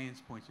basic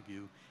science point of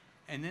view.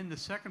 And then the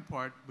second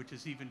part, which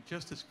is even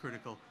just as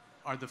critical,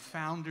 are the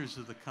founders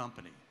of the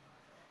company.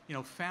 You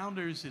know,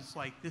 founders, it's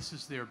like this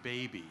is their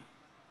baby.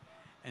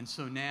 And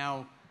so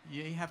now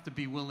you have to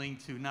be willing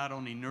to not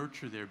only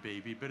nurture their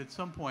baby, but at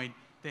some point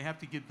they have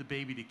to give the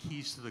baby the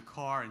keys to the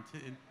car and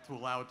to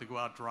allow it to go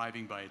out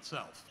driving by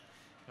itself,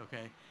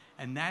 okay?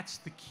 And that's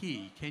the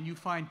key. Can you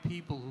find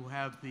people who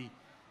have the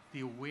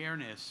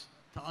awareness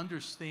to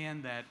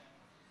understand that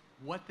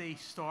what they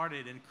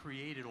started and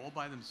created all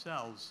by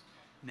themselves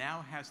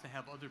now has to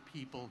have other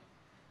people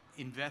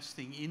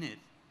investing in it,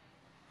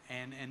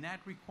 and that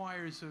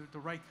requires the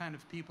right kind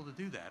of people to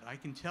do that. I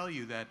can tell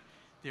you that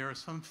there are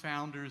some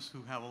founders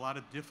who have a lot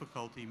of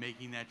difficulty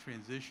making that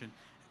transition,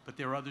 but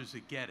there are others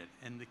that get it.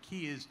 And the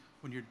key is,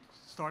 when you're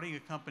starting a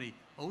company,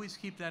 always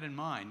keep that in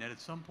mind, that at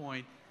some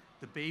point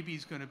the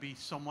baby's going to be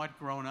somewhat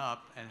grown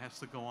up and has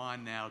to go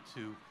on now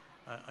to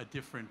a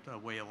different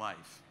way of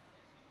life.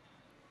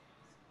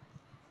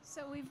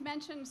 So we've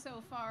mentioned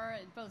so far,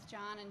 both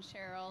John and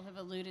Cheryl have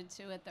alluded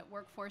to it, that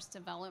workforce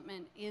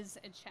development is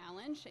a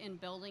challenge in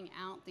building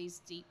out these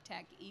deep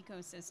tech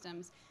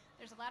ecosystems.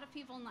 There's a lot of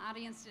people in the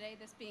audience today,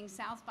 this being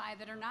South by,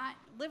 that are not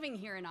living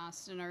here in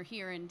Austin or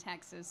here in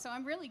Texas. So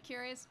I'm really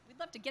curious. We'd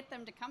love to get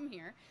them to come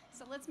here.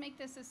 So let's make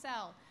this a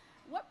sell.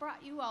 What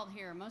brought you all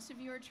here? Most of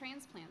you are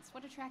transplants.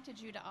 What attracted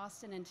you to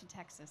Austin and to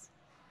Texas?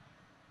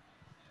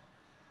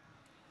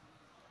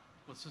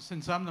 Well, so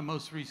since I'm the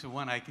most recent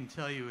one, I can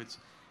tell you it's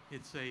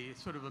a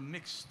sort of a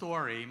mixed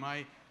story.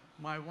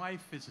 My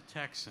wife is a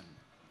Texan,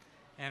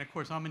 and of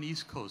course I'm an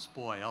East Coast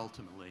boy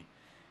ultimately.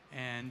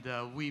 And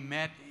we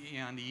met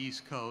on the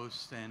East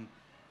Coast, and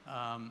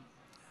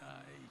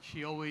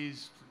she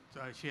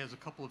has a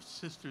couple of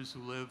sisters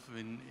who live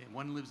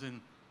one lives in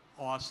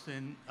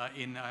Austin,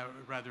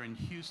 rather in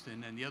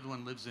Houston, and the other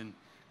one lives in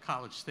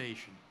College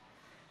Station.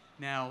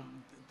 Now,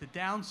 the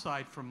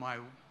downside from at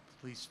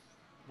least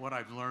what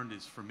I've learned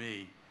is for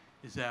me,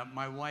 is that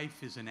my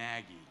wife is an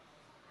Aggie.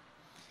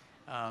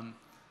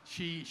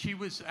 She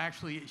was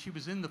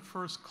in the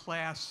first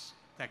class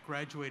that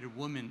graduated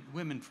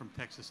women from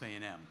Texas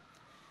A&M.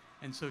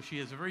 And so she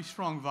has a very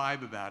strong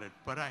vibe about it.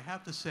 But I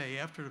have to say,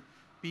 after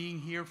being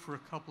here for a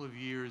couple of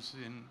years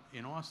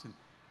in Austin,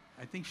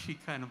 I think she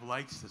kind of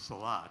likes this a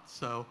lot.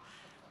 So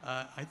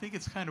I think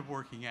it's kind of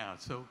working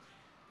out. So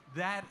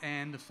that,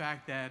 and the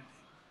fact that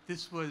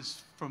this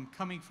was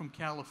coming from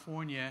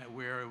California,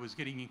 where it was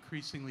getting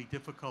increasingly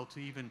difficult to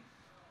even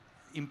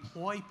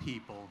employ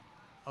people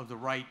of the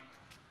right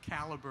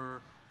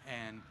caliber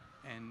and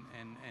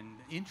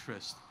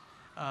interest.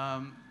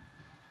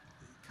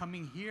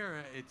 Coming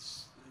here,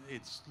 it's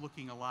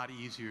looking a lot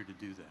easier to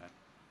do that.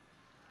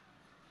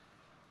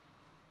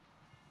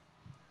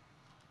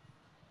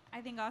 I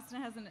think Austin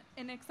has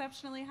an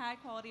exceptionally high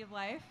quality of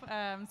life.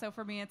 So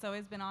for me, it's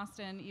always been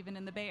Austin, even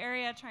in the Bay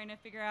Area, trying to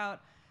figure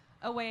out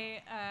a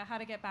way how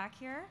to get back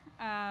here.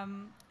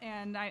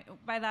 And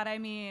by that I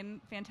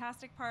mean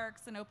fantastic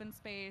parks and open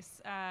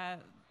space,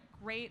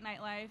 great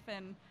nightlife,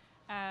 and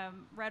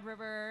Red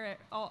River,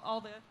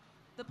 all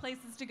the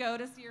places to go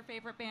to see your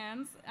favorite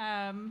bands.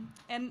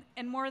 And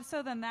more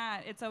so than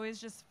that, it's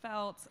always just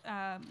felt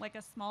like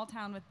a small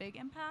town with big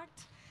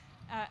impact.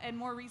 And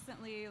more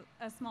recently,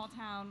 a small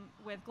town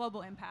with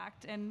global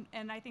impact. And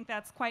I think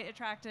that's quite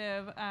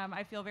attractive.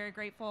 I feel very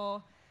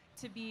grateful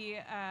to be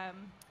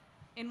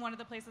in one of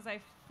the places I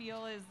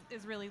feel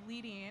is really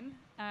leading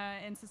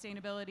in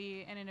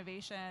sustainability and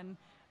innovation,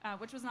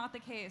 which was not the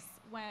case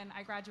when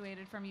I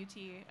graduated from UT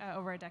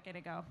over a decade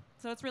ago.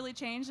 So it's really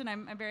changed, and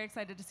I'm very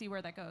excited to see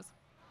where that goes.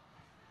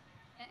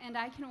 And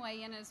I can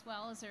weigh in as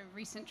well. As a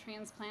recent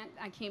transplant,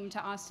 I came to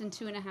Austin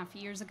 2.5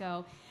 years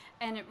ago,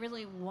 and it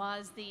really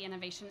was the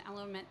innovation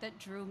element that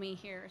drew me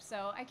here.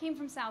 So I came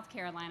from South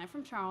Carolina,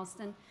 from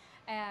Charleston,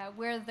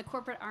 where the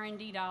corporate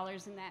R&D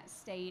dollars in that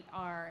state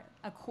are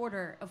a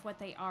quarter of what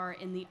they are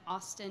in the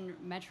Austin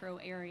metro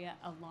area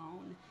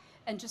alone.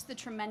 And just the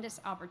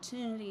tremendous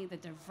opportunity, the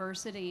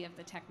diversity of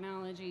the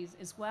technologies,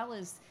 as well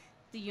as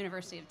the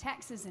University of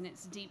Texas and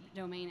its deep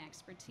domain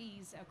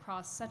expertise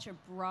across such a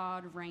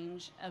broad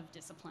range of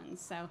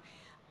disciplines. So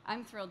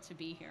I'm thrilled to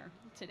be here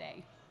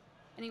today.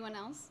 Anyone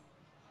else?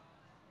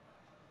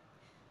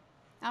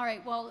 All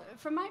right, well,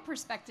 from my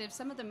perspective,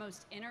 some of the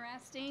most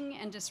interesting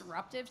and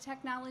disruptive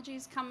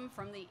technologies come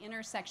from the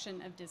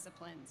intersection of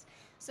disciplines.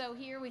 So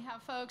here we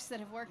have folks that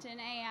have worked in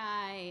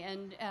AI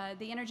and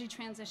the energy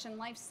transition,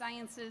 life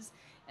sciences,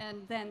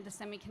 and then the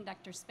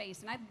semiconductor space.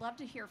 And I'd love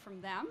to hear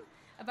from them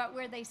about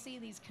where they see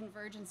these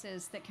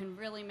convergences that can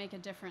really make a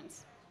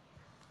difference.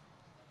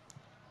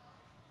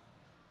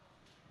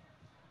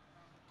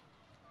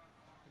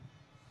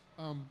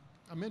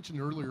 I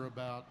mentioned earlier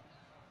about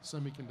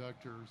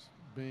semiconductors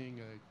being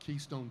a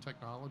keystone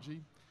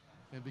technology,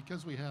 and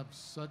because we have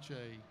such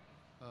a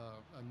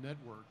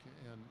network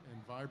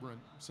and vibrant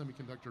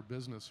semiconductor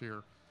business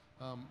here,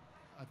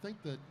 I think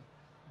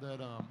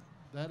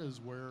that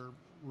is where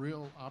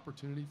real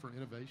opportunity for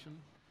innovation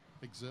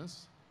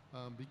exists,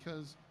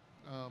 because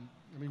I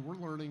mean, we're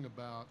learning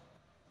about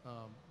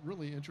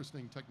really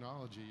interesting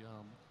technology,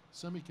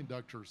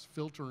 semiconductors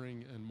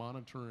filtering and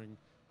monitoring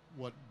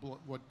what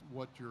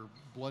your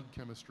blood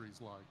chemistry is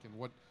like, and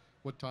what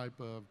type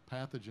of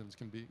pathogens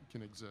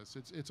can exist.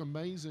 It's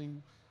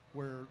amazing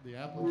where the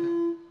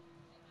application.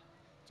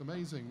 it's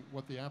amazing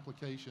what the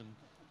application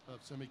of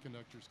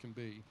semiconductors can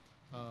be.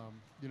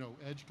 You know,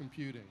 edge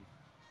computing,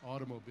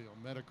 automobile,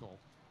 medical.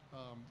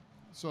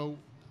 So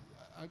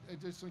I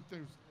just think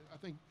I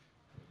think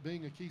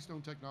being a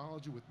Keystone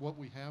Technology with what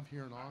we have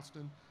here in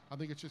Austin, I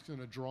think it's just going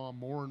to draw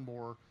more and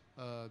more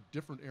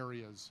different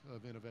areas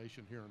of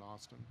innovation here in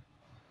Austin.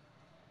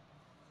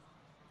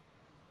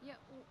 Yeah,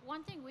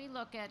 one thing we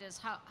look at is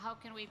how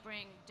can we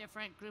bring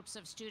different groups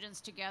of students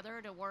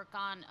together to work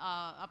on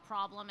a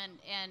problem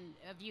and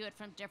view it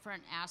from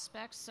different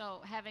aspects. So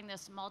having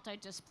this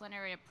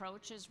multidisciplinary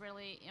approach is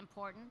really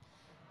important.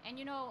 And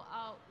you know,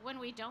 when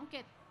we don't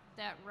get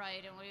that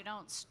right and we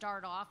don't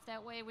start off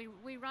that way,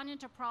 we run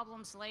into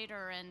problems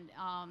later. And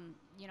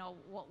you know,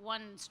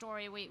 one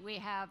story we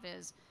have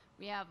is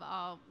we have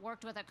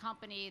worked with a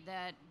company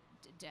that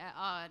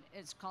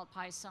it's called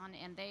Python,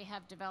 and they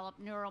have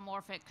developed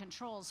neuromorphic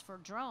controls for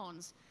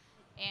drones.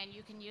 And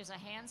you can use a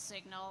hand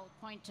signal,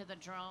 point to the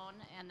drone,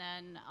 and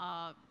then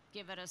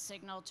give it a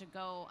signal to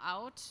go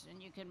out.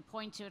 And you can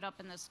point to it up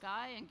in the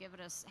sky and give it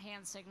a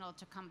hand signal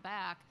to come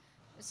back.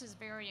 This is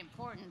very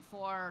important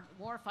for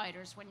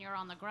warfighters when you're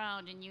on the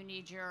ground and you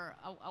need your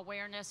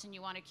awareness and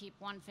you want to keep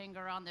one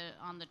finger on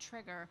the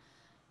trigger.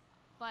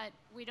 But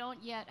we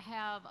don't yet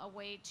have a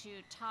way to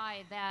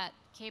tie that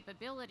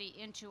capability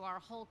into our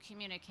whole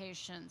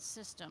communication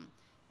system.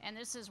 And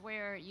this is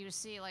where you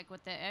see, like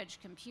with the edge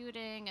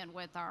computing and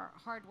with our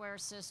hardware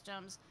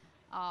systems,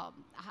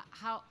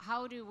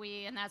 how do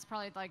we, and that's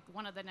probably like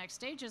one of the next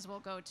stages we'll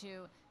go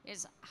to,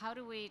 is how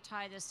do we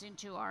tie this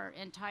into our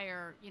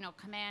entire, you know,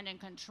 command and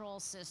control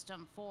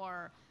system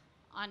for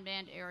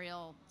unmanned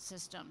aerial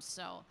systems.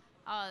 So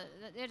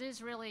it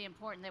is really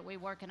important that we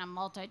work in a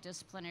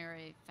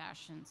multidisciplinary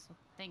fashion. So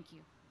thank you.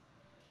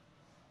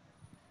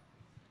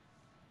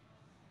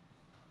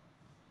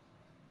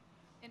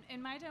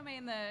 In my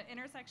domain, the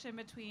intersection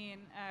between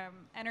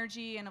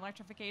energy and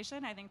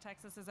electrification, I think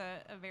Texas is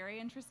a very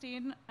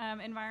interesting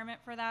environment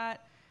for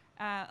that.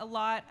 A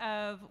lot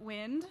of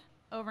wind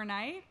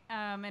overnight,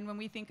 and when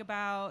we think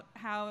about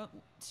how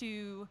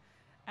to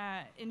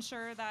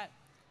ensure that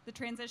the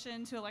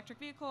transition to electric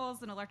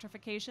vehicles and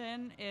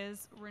electrification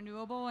is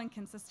renewable and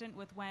consistent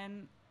with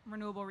when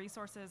renewable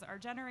resources are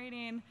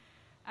generating.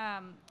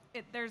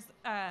 There's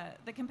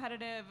the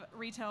competitive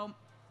retail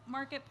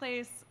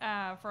marketplace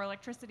for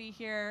electricity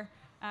here,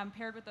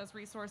 paired with those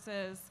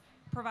resources,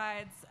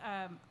 provides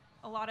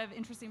a lot of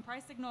interesting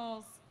price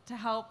signals to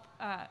help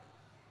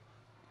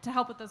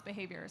with those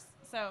behaviors.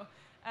 So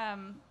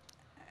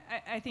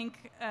I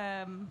think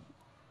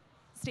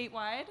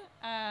statewide,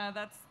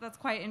 that's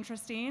quite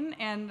interesting.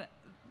 And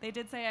they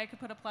did say I could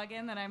put a plug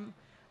in that I'm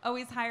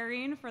always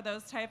hiring for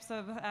those types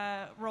of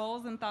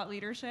roles and thought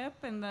leadership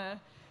and the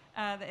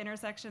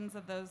intersections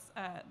of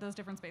those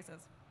different spaces.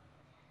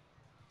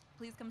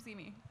 Please come see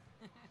me.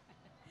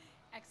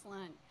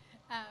 Excellent.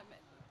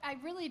 I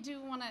really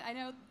do want to, I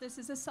know this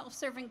is a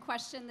self-serving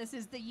question. This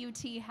is the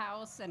UT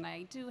House, and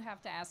I do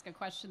have to ask a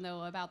question,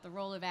 though, about the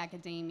role of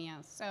academia.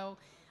 So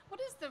what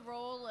is the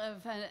role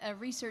of a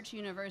research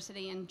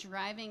university in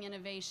driving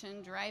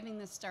innovation, driving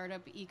the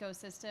startup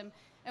ecosystem,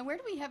 and where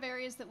do we have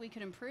areas that we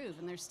could improve,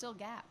 and there's still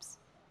gaps?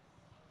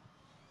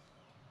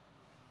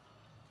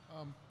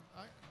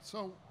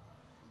 So,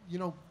 you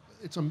know,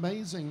 it's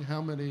amazing how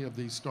many of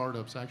these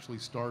startups actually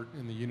start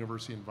in the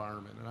university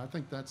environment, and I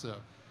think that's a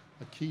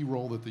key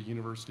role that the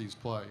universities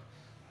play.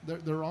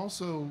 They're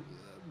also,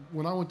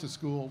 when I went to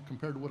school,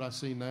 compared to what I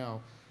see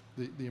now,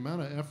 the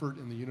amount of effort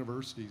in the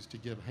universities to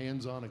give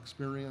hands-on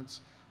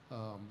experience.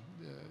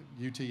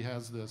 UT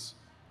has this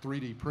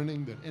 3D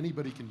printing that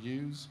anybody can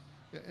use.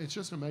 It's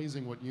just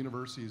amazing what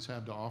universities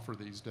have to offer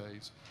these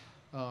days.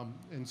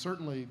 And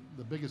certainly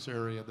the biggest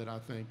area that I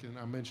think, and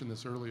I mentioned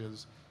this earlier,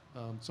 is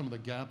some of the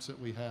gaps that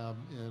we have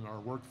in our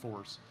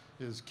workforce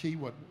is key.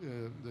 What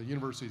the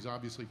universities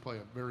obviously play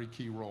a very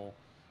key role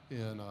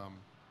in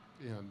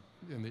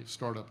the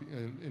startup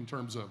in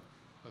terms of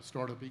a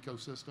startup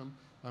ecosystem.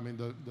 I mean,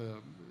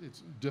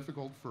 it's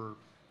difficult for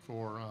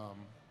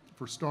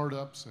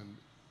startups and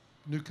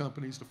new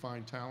companies to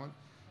find talent,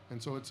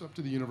 and so it's up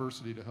to the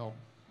university to help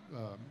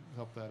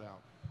that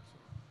out.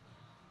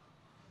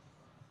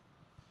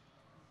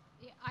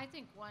 I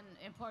think one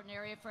important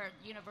area for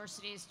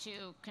universities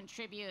to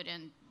contribute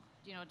in,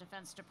 you know,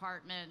 Defense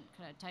Department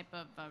kind of type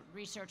of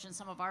research in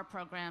some of our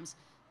programs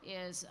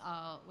is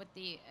with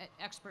the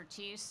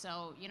expertise.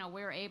 So, you know,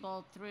 we're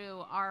able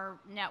through our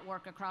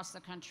network across the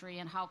country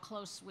and how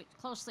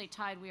closely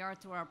tied we are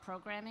through our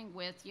programming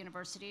with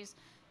universities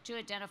to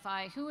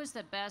identify who is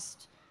the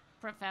best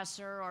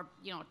professor or,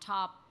 you know,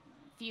 top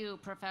few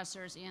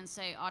professors in,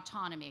 say,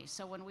 autonomy.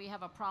 So when we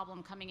have a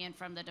problem coming in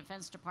from the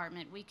Defense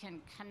Department, we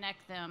can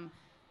connect them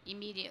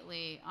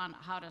immediately on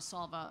how to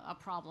solve a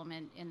problem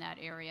in that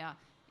area.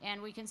 And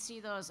we can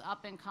see those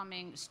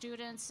up-and-coming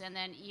students and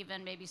then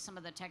even maybe some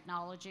of the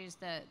technologies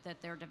that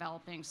they're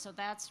developing. So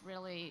that's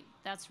really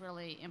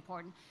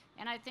important.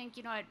 And I think,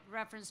 you know, in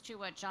reference to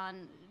what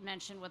John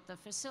mentioned with the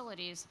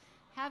facilities,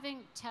 having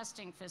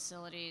testing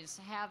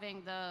facilities,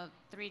 having the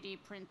 3D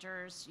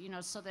printers, you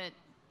know, so that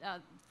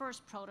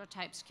first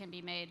prototypes can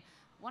be made.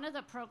 One of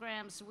the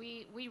programs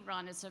we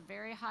run, it's a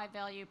very high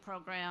value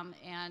program,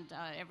 and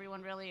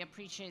everyone really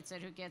appreciates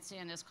it who gets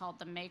in, is called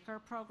the Maker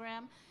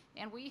program.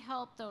 And we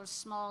help those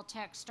small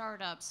tech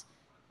startups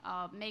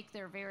make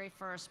their very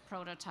first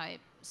prototype.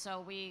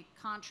 So we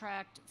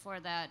contract for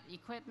that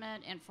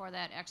equipment and for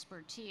that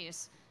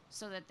expertise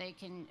so that they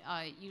can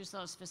use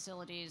those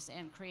facilities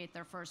and create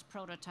their first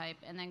prototype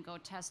and then go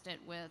test it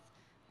with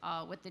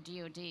the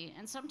DoD.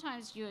 And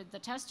sometimes the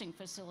testing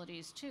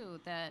facilities too,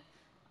 that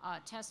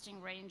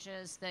testing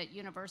ranges that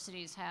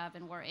universities have,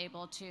 and we're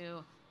able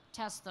to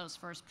test those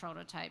first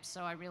prototypes.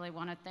 So I really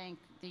want to thank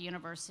the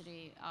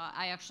university.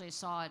 I actually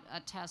saw a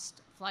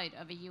test flight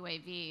of a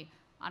UAV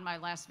on my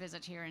last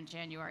visit here in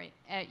January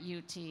at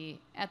UT,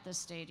 at the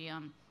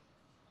stadium.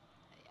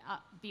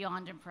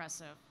 Beyond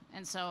impressive.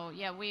 And so,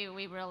 yeah, we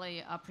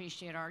really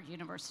appreciate our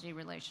university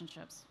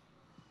relationships.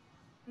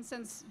 And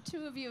since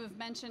two of you have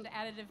mentioned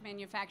additive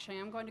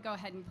manufacturing, I'm going to go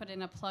ahead and put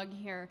in a plug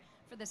here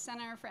for the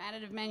Center for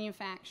Additive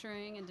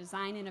Manufacturing and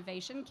Design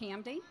Innovation,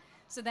 CAMD.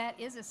 So that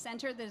is a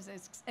center that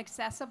is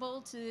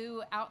accessible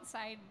to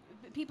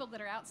people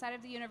that are outside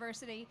of the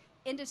university,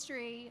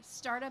 industry,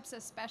 startups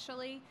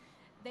especially.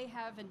 They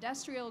have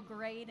industrial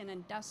grade and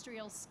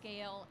industrial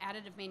scale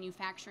additive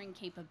manufacturing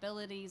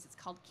capabilities. It's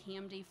called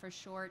CAMD for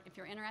short. If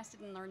you're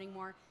interested in learning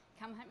more,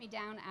 come hunt me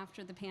down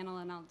after the panel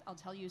and I'll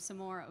tell you some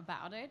more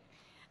about it.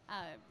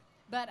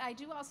 But I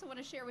do also want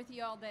to share with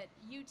you all that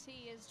UT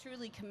is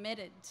truly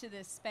committed to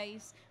this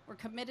space. We're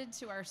committed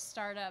to our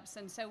startups,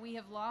 and so we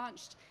have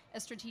launched a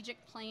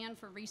strategic plan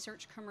for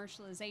research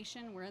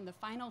commercialization. We're in the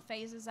final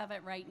phases of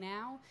it right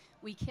now.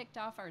 We kicked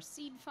off our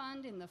seed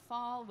fund in the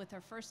fall with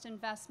our first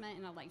investment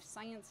in a life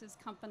sciences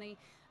company,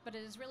 but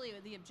it is really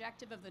the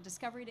objective of the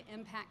Discovery to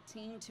Impact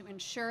team to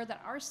ensure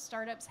that our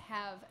startups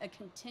have a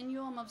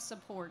continuum of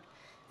support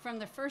from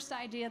the first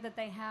idea that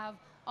they have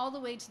all the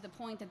way to the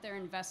point that they're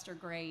investor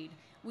grade.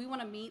 We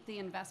want to meet the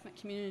investment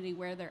community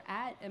where they're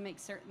at and make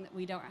certain that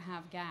we don't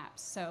have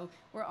gaps. So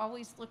we're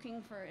always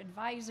looking for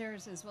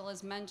advisors as well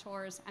as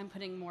mentors. I'm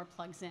putting more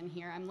plugs in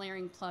here. I'm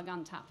layering plug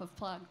on top of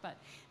plug, but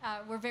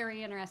we're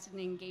very interested in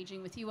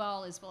engaging with you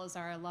all as well as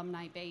our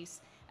alumni base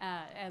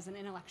as an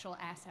intellectual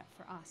asset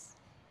for us.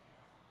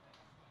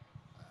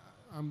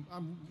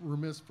 I'm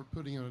remiss for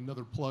putting in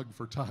another plug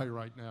for Ty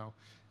right now,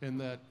 in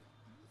that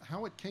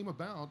how it came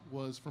about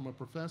was from a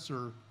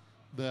professor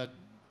that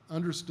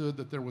understood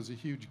that there was a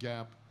huge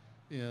gap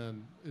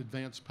in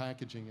advanced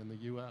packaging in the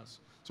U.S.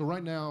 So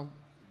right now,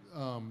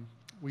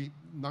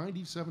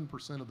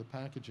 97% of the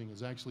packaging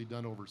is actually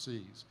done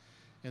overseas.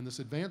 And this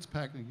advanced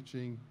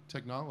packaging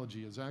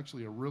technology is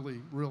actually a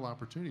real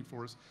opportunity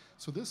for us.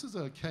 So this is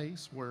a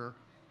case where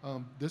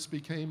this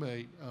became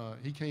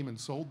he came and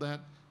sold that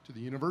to the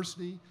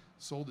university,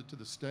 sold it to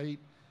the state,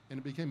 and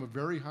it became a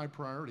very high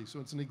priority. So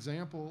it's an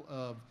example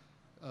of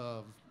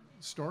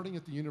starting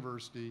at the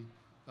university,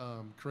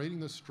 creating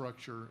this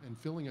structure and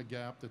filling a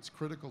gap that's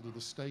critical to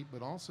the state,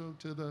 but also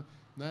to the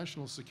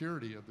national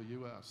security of the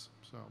U.S.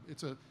 So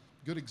it's a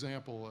good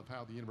example of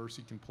how the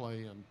university can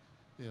play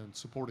in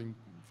supporting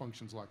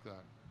functions like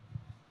that.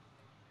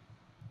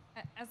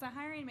 As a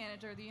hiring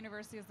manager, the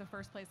university is the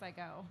first place I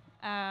go.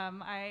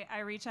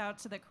 I reach out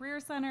to the career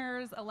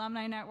centers,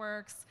 alumni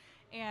networks,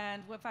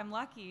 and if I'm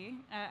lucky,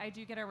 I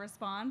do get a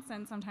response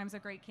and sometimes a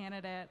great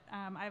candidate.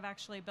 I've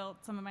actually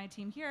built some of my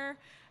team here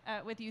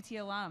with UT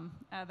alum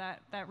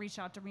that reached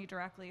out to me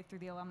directly through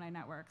the alumni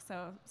network.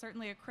 So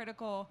certainly a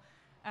critical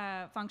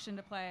function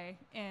to play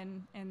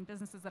in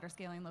businesses that are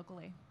scaling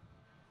locally.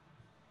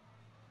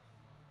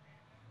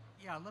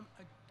 Yeah,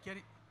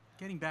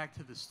 getting back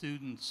to the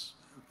students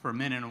for a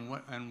minute,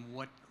 and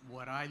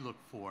what I look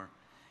for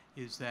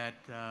is that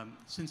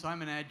since I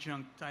have an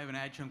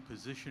adjunct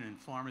position in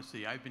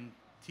pharmacy. I've been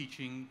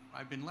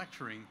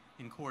lecturing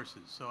in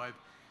courses. So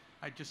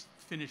I just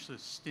finished a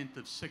stint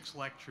of 6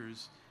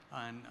 lectures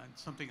on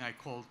something I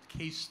called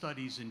Case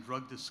Studies in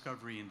Drug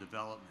Discovery and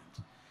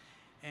Development.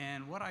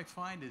 And what I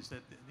find is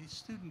that these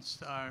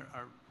students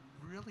are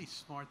really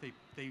smart.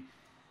 They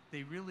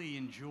really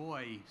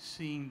enjoy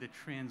seeing the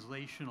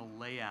translational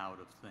layout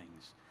of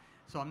things.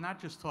 So I'm not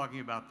just talking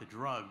about the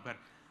drug, but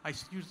I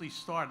usually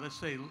start, let's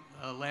say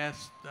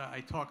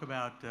I talk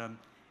about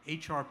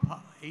HR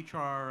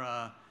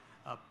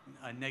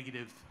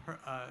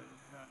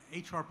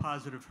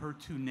positive,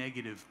 HER2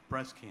 negative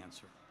breast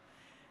cancer.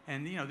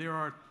 And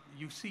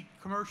you see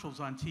commercials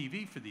on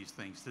TV for these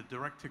things, the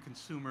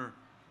direct-to-consumer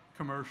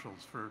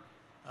commercials for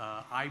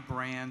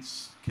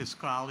Ibrance,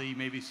 Kisqali.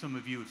 Maybe some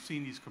of you have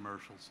seen these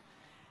commercials.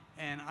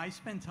 And I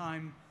spend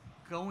time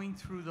going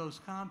through those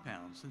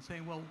compounds and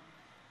saying, well,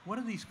 what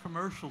are these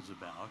commercials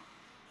about?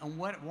 And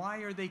why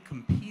are they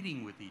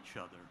competing with each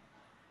other?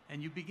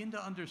 And you begin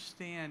to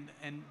understand,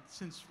 and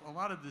since a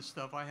lot of this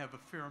stuff I have a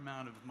fair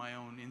amount of my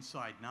own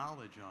inside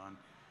knowledge on,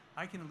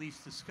 I can at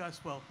least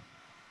discuss, well,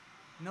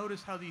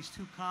 notice how these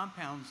two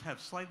compounds have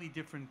slightly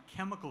different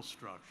chemical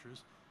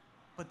structures,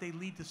 but they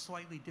lead to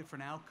slightly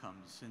different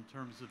outcomes in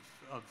terms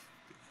of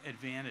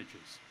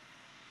advantages.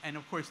 And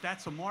of course,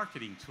 that's a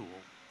marketing tool.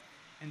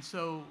 And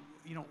so,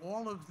 you know,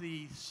 all of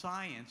the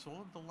science,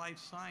 all of the life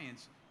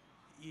science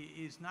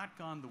is not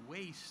gone to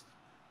waste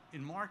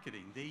in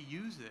marketing. They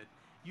use it.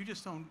 You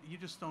just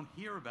don't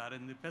hear about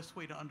it. And the best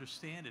way to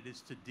understand it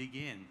is to dig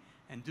in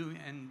and do.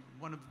 And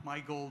one of my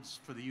goals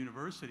for the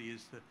university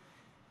is to,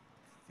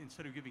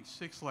 instead of giving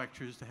 6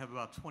 lectures, to have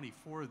about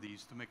 24 of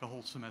these to make a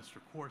whole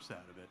semester course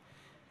out of it.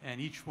 And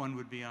each one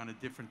would be on a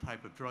different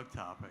type of drug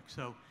topic.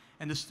 So,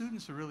 and the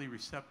students are really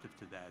receptive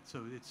to that.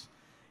 So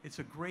it's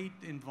a great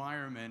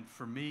environment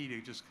for me to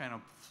just kind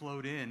of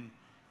float in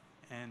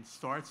and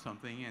start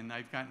something. And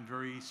I've gotten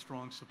very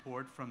strong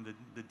support from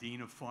the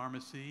Dean of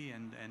Pharmacy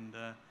and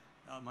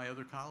my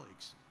other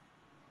colleagues.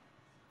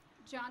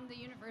 John, the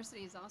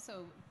universities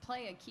also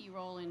play a key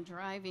role in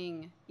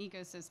driving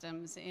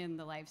ecosystems in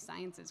the life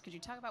sciences. Could you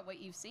talk about what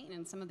you've seen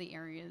in some of the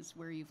areas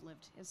where you've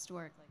lived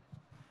historically?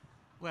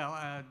 Well,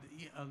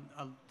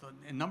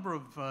 a number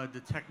of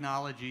the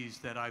technologies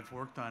that I've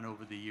worked on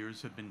over the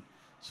years have been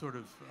sort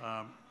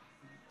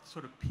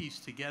of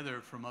pieced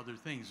together from other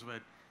things.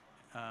 But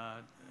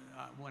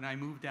when I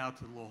moved out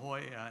to La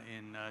Jolla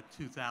in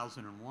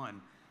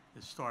 2001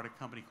 to start a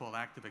company called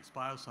ActiveX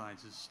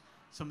Biosciences,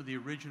 some of the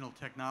original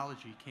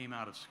technology came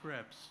out of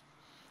Scripps,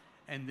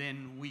 and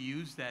then we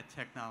used that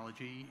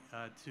technology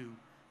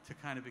to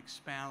kind of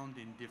expound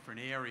in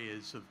different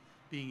areas of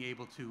being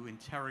able to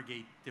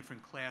interrogate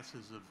different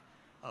classes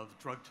of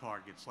drug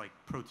targets, like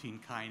protein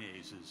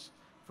kinases,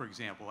 for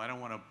example. I don't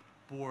want to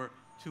bore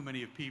too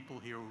many of people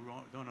here who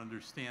don't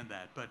understand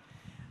that, but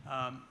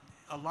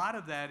a lot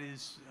of that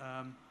is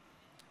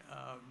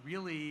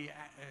really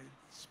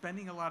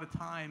spending a lot of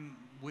time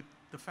with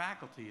the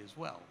faculty as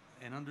well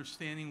and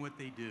understanding what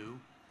they do.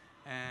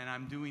 And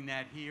I'm doing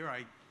that here.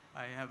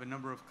 I have a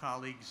number of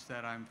colleagues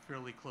that I'm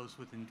fairly close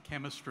with in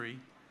chemistry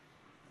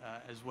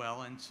as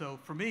well. And so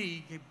for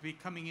me,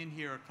 coming in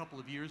here a couple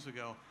of years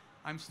ago,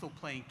 I'm still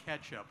playing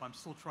catch up. I'm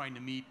still trying to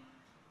meet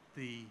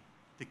the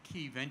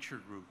key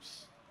venture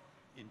groups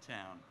in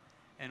town.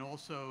 And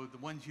also the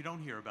ones you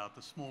don't hear about,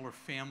 the smaller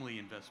family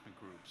investment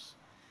groups.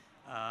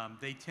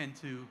 They tend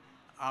to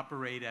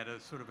operate at a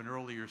sort of an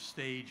earlier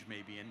stage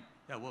maybe, and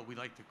at what we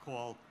like to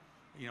call,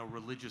 you know,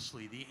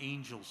 religiously the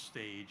angel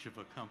stage of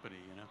a company,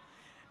 you know,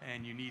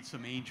 and you need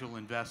some angel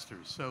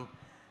investors. So,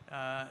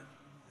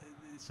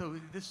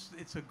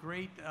 it's a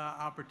great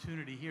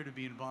opportunity here to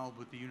be involved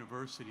with the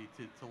university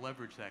to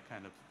leverage that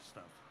kind of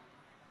stuff.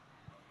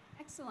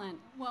 Excellent.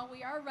 Well,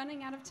 we are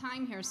running out of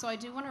time here, so I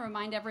do want to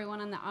remind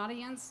everyone in the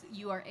audience,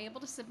 you are able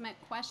to submit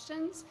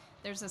questions.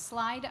 There's a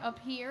slide up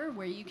here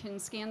where you can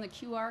scan the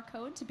QR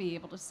code to be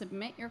able to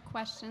submit your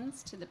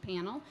questions to the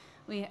panel.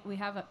 We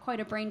have quite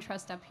a brain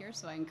trust up here,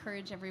 so I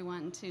encourage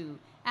everyone to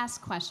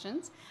ask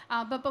questions.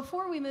 But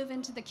before we move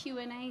into the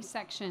Q&A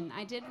section,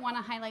 I did want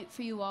to highlight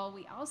for you all,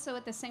 we also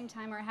at the same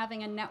time are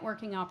having a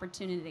networking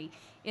opportunity.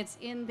 It's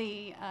in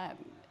the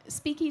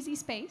speakeasy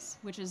space,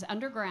 which is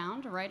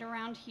underground, right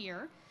around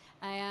here.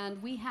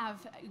 And we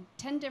have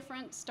 10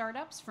 different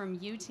startups from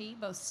UT,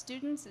 both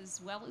students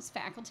as well as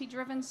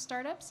faculty-driven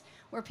startups,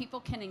 where people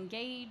can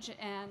engage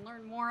and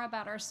learn more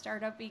about our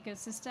startup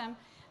ecosystem.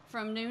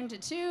 From noon to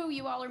 2,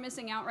 you all are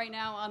missing out right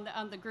now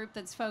on the group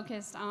that's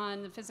focused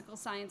on the physical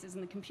sciences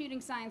and the computing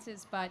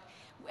sciences, but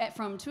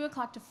from 2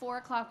 o'clock to 4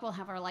 o'clock, we'll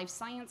have our life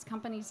science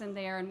companies in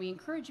there, and we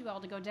encourage you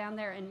all to go down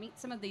there and meet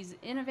some of these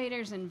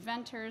innovators,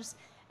 inventors,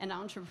 and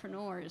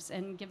entrepreneurs,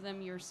 and give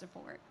them your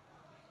support.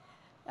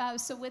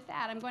 So with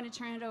that, I'm going to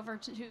turn it over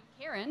to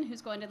Karen,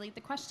 who's going to lead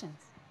the questions.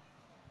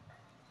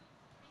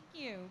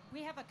 Thank you.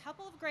 We have a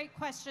couple of great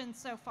questions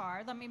so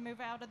far. Let me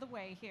move out of the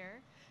way here.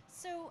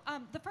 So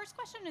the first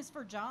question is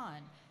for John.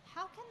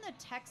 How can the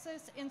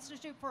Texas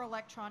Institute for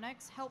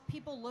Electronics help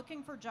people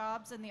looking for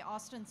jobs in the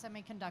Austin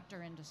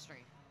semiconductor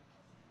industry?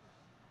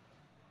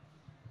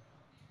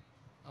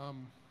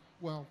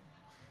 Well,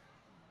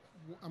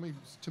 I mean,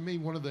 to me,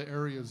 one of the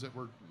areas that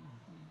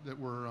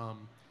we're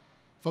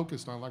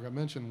focused on, like I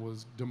mentioned,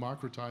 was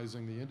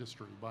democratizing the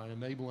industry by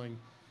enabling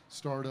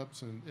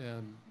startups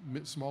and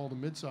small to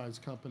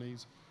mid-sized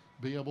companies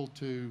be able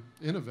to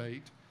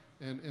innovate.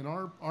 And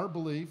our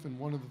belief, and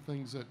one of the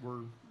things that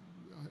we're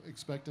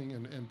expecting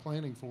and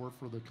planning for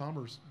the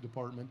Commerce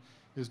Department,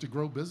 is to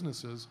grow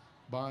businesses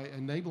by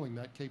enabling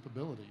that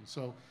capability.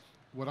 So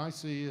what I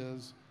see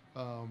is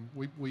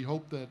we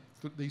hope that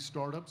these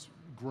startups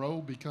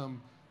grow,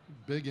 become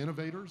big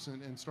innovators,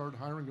 and start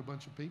hiring a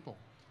bunch of people.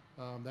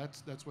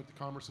 That's what the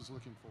Commerce is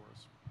looking for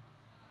us.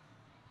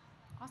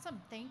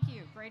 Awesome, thank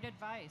you, great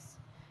advice.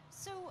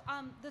 So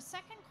the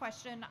second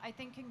question I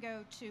think can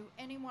go to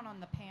anyone on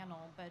the panel,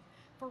 but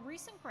for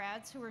recent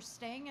grads who are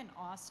staying in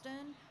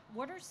Austin,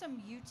 what are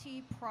some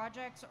UT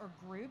projects or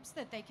groups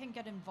that they can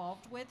get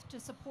involved with to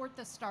support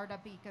the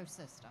startup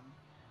ecosystem?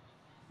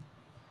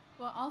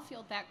 Well, I'll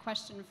field that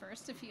question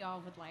first if you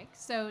all would like.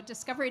 So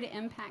Discovery to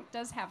Impact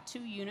does have 2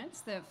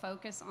 units that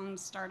focus on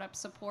startup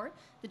support.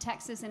 The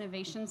Texas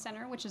Innovation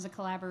Center, which is a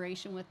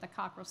collaboration with the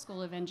Cockrell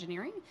School of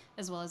Engineering,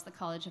 as well as the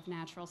College of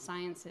Natural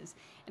Sciences.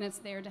 And it's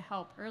there to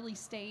help early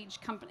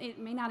stage company, it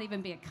may not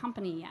even be a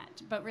company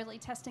yet, but really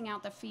testing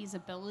out the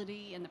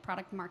feasibility and the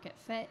product market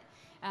fit.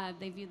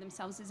 They view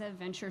themselves as a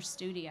venture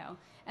studio.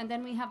 And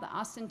then we have the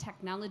Austin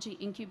Technology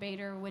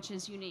Incubator, which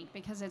is unique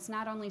because it's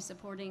not only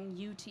supporting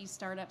UT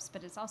startups,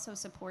 but it's also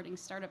supporting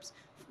startups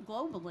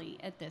globally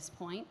at this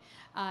point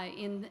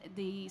in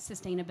the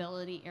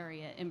sustainability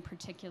area in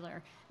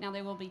particular. Now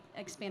they will be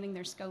expanding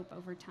their scope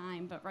over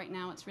time, but right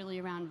now it's really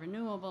around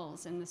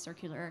renewables and the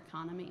circular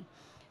economy.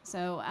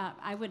 So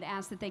I would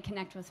ask that they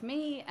connect with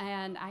me,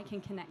 and I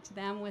can connect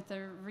them with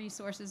the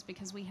resources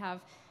because we have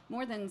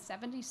more than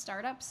 70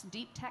 startups,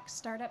 deep tech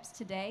startups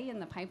today in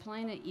the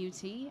pipeline at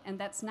UT, and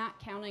that's not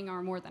counting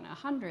our more than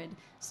 100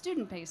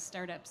 student-based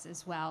startups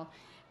as well.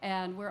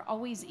 And we're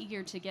always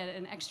eager to get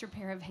an extra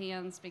pair of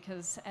hands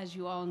because, as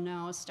you all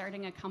know,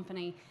 starting a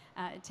company,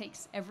 it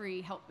takes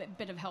every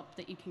bit of help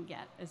that you can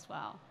get as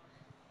well.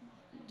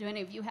 Do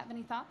any of you have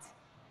any thoughts?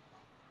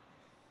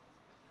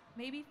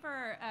 Maybe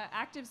for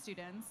active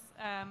students,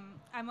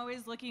 I'm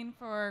always looking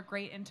for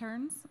great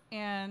interns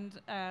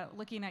and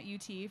looking at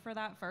UT for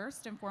that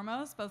first and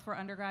foremost, both for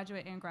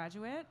undergraduate and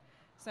graduate.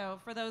 So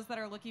for those that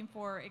are looking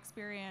for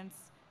experience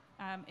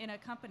in a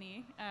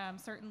company,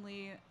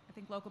 certainly I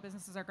think local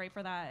businesses are great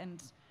for that,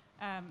 and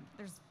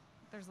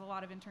there's a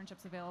lot of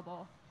internships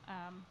available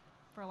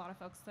for a lot of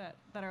folks that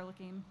are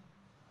looking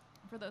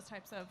for those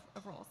types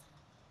of roles.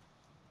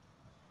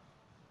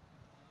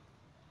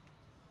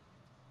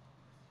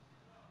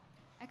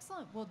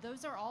 Excellent. Well,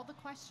 those are all the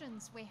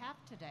questions we have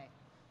today.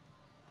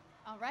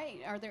 All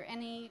right. Are there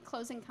any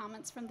closing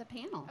comments from the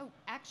panel? Oh,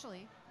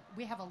 actually,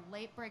 we have a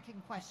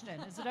late-breaking question.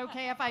 Is it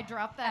okay if I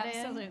drop that in?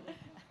 Absolutely.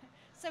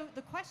 So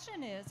the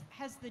question is,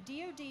 has the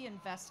DoD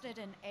invested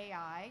in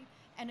AI,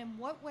 and in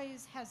what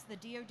ways has the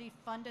DoD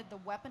funded the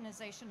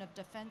weaponization of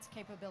defense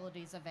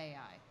capabilities of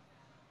AI?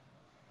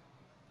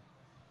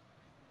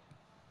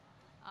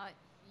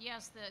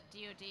 Yes, the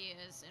DoD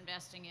is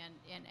investing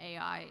in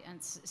AI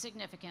and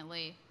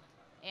significantly.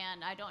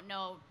 And I don't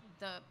know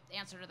the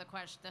answer to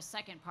the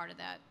second part of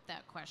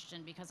that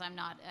question because I'm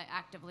not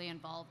actively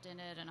involved in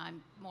it, and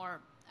I'm more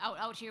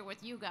out here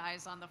with you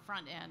guys on the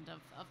front end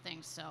of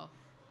things. So,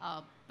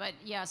 but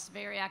yes,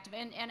 very active.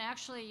 And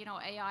actually, you know,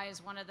 AI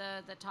is one of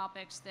the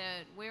topics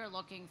that we're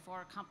looking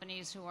for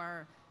companies who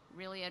are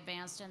really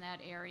advanced in that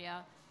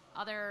area.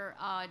 Other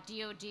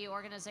DoD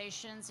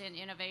organizations in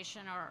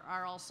innovation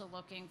are also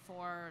looking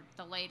for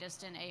the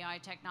latest in AI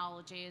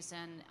technologies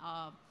and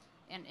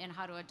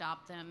how to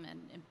adopt them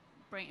and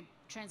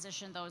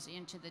transition those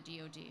into the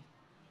DoD.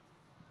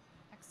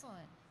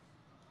 Excellent.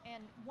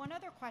 And one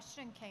other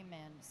question came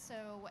in.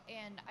 So,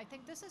 and I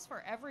think this is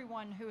for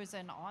everyone who is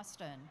in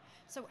Austin.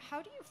 So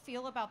how do you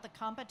feel about the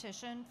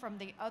competition from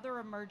the other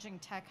emerging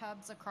tech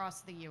hubs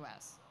across the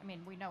U.S.? I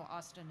mean, we know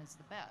Austin is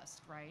the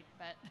best, right?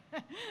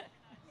 But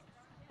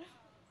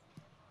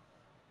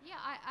Yeah,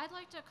 I'd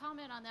like to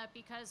comment on that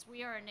because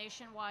we are a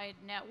nationwide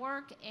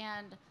network,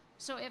 and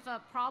so if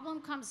a problem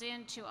comes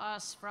in to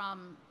us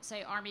from,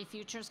 say, Army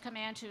Futures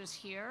Command, who's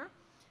here,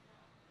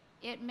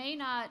 it may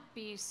not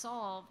be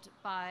solved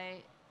by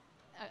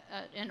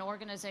an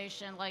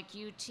organization like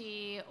UT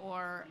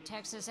or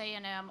Texas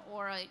A&M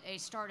or a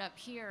startup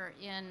here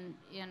in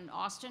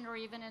Austin or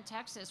even in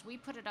Texas. We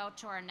put it out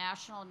to our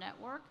national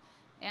network,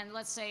 and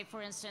let's say,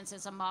 for instance,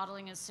 it's a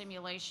modeling and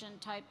simulation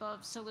type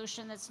of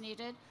solution that's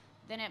needed.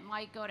 Then it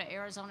might go to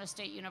Arizona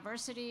State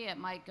University, it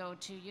might go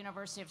to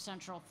University of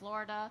Central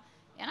Florida,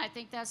 and I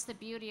think that's the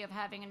beauty of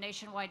having a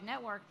nationwide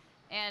network.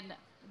 And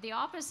the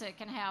opposite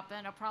can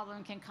happen. A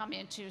problem can come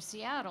into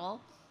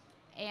Seattle,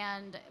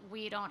 and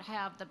we don't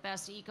have the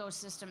best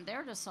ecosystem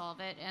there to solve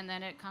it, and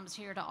then it comes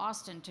here to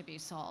Austin to be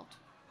solved.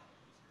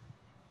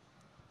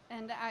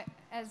 And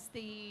as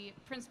the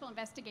principal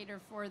investigator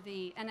for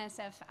the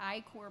NSF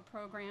I-Corps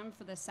program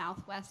for the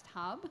Southwest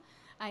Hub,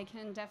 I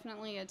can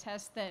definitely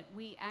attest that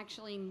we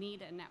actually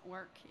need a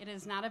network. It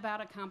is not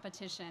about a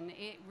competition.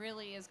 It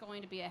really is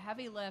going to be a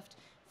heavy lift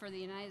for the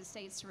United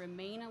States to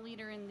remain a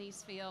leader in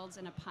these fields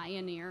and a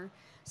pioneer.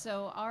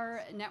 So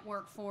our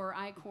network for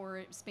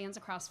I-Corps spans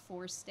across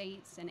 4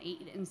 states and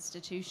 8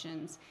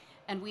 institutions.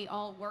 And we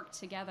all work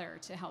together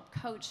to help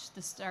coach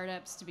the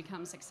startups to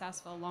become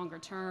successful longer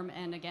term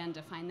and, again,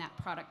 to find that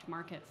product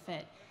market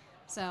fit.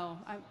 So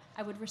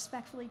I would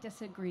respectfully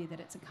disagree that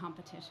it's a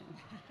competition.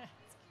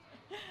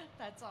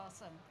 that's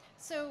awesome.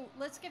 So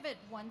let's give it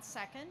 1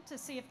 second to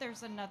see if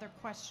there's another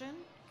question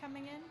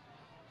coming in.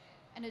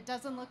 And it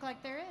doesn't look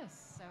like there is.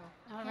 So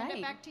All hand right.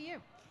 it back to you.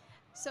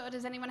 So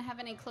does anyone have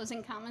any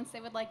closing comments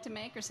they would like to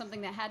make or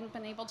something that hadn't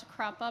been able to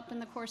crop up in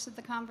the course of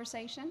the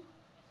conversation?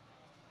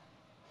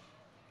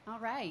 All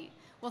right.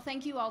 Well,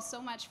 thank you all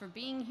so much for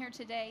being here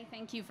today.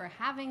 Thank you for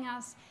having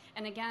us.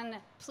 And again,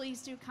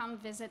 please do come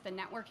visit the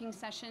networking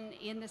session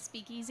in the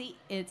Speakeasy.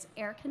 It's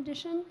air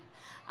conditioned,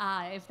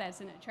 if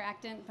that's an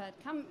attractant, but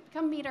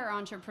come meet our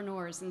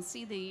entrepreneurs and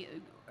see the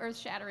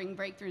earth-shattering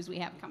breakthroughs we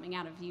have coming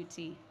out of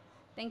UT.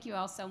 Thank you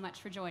all so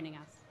much for joining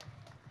us.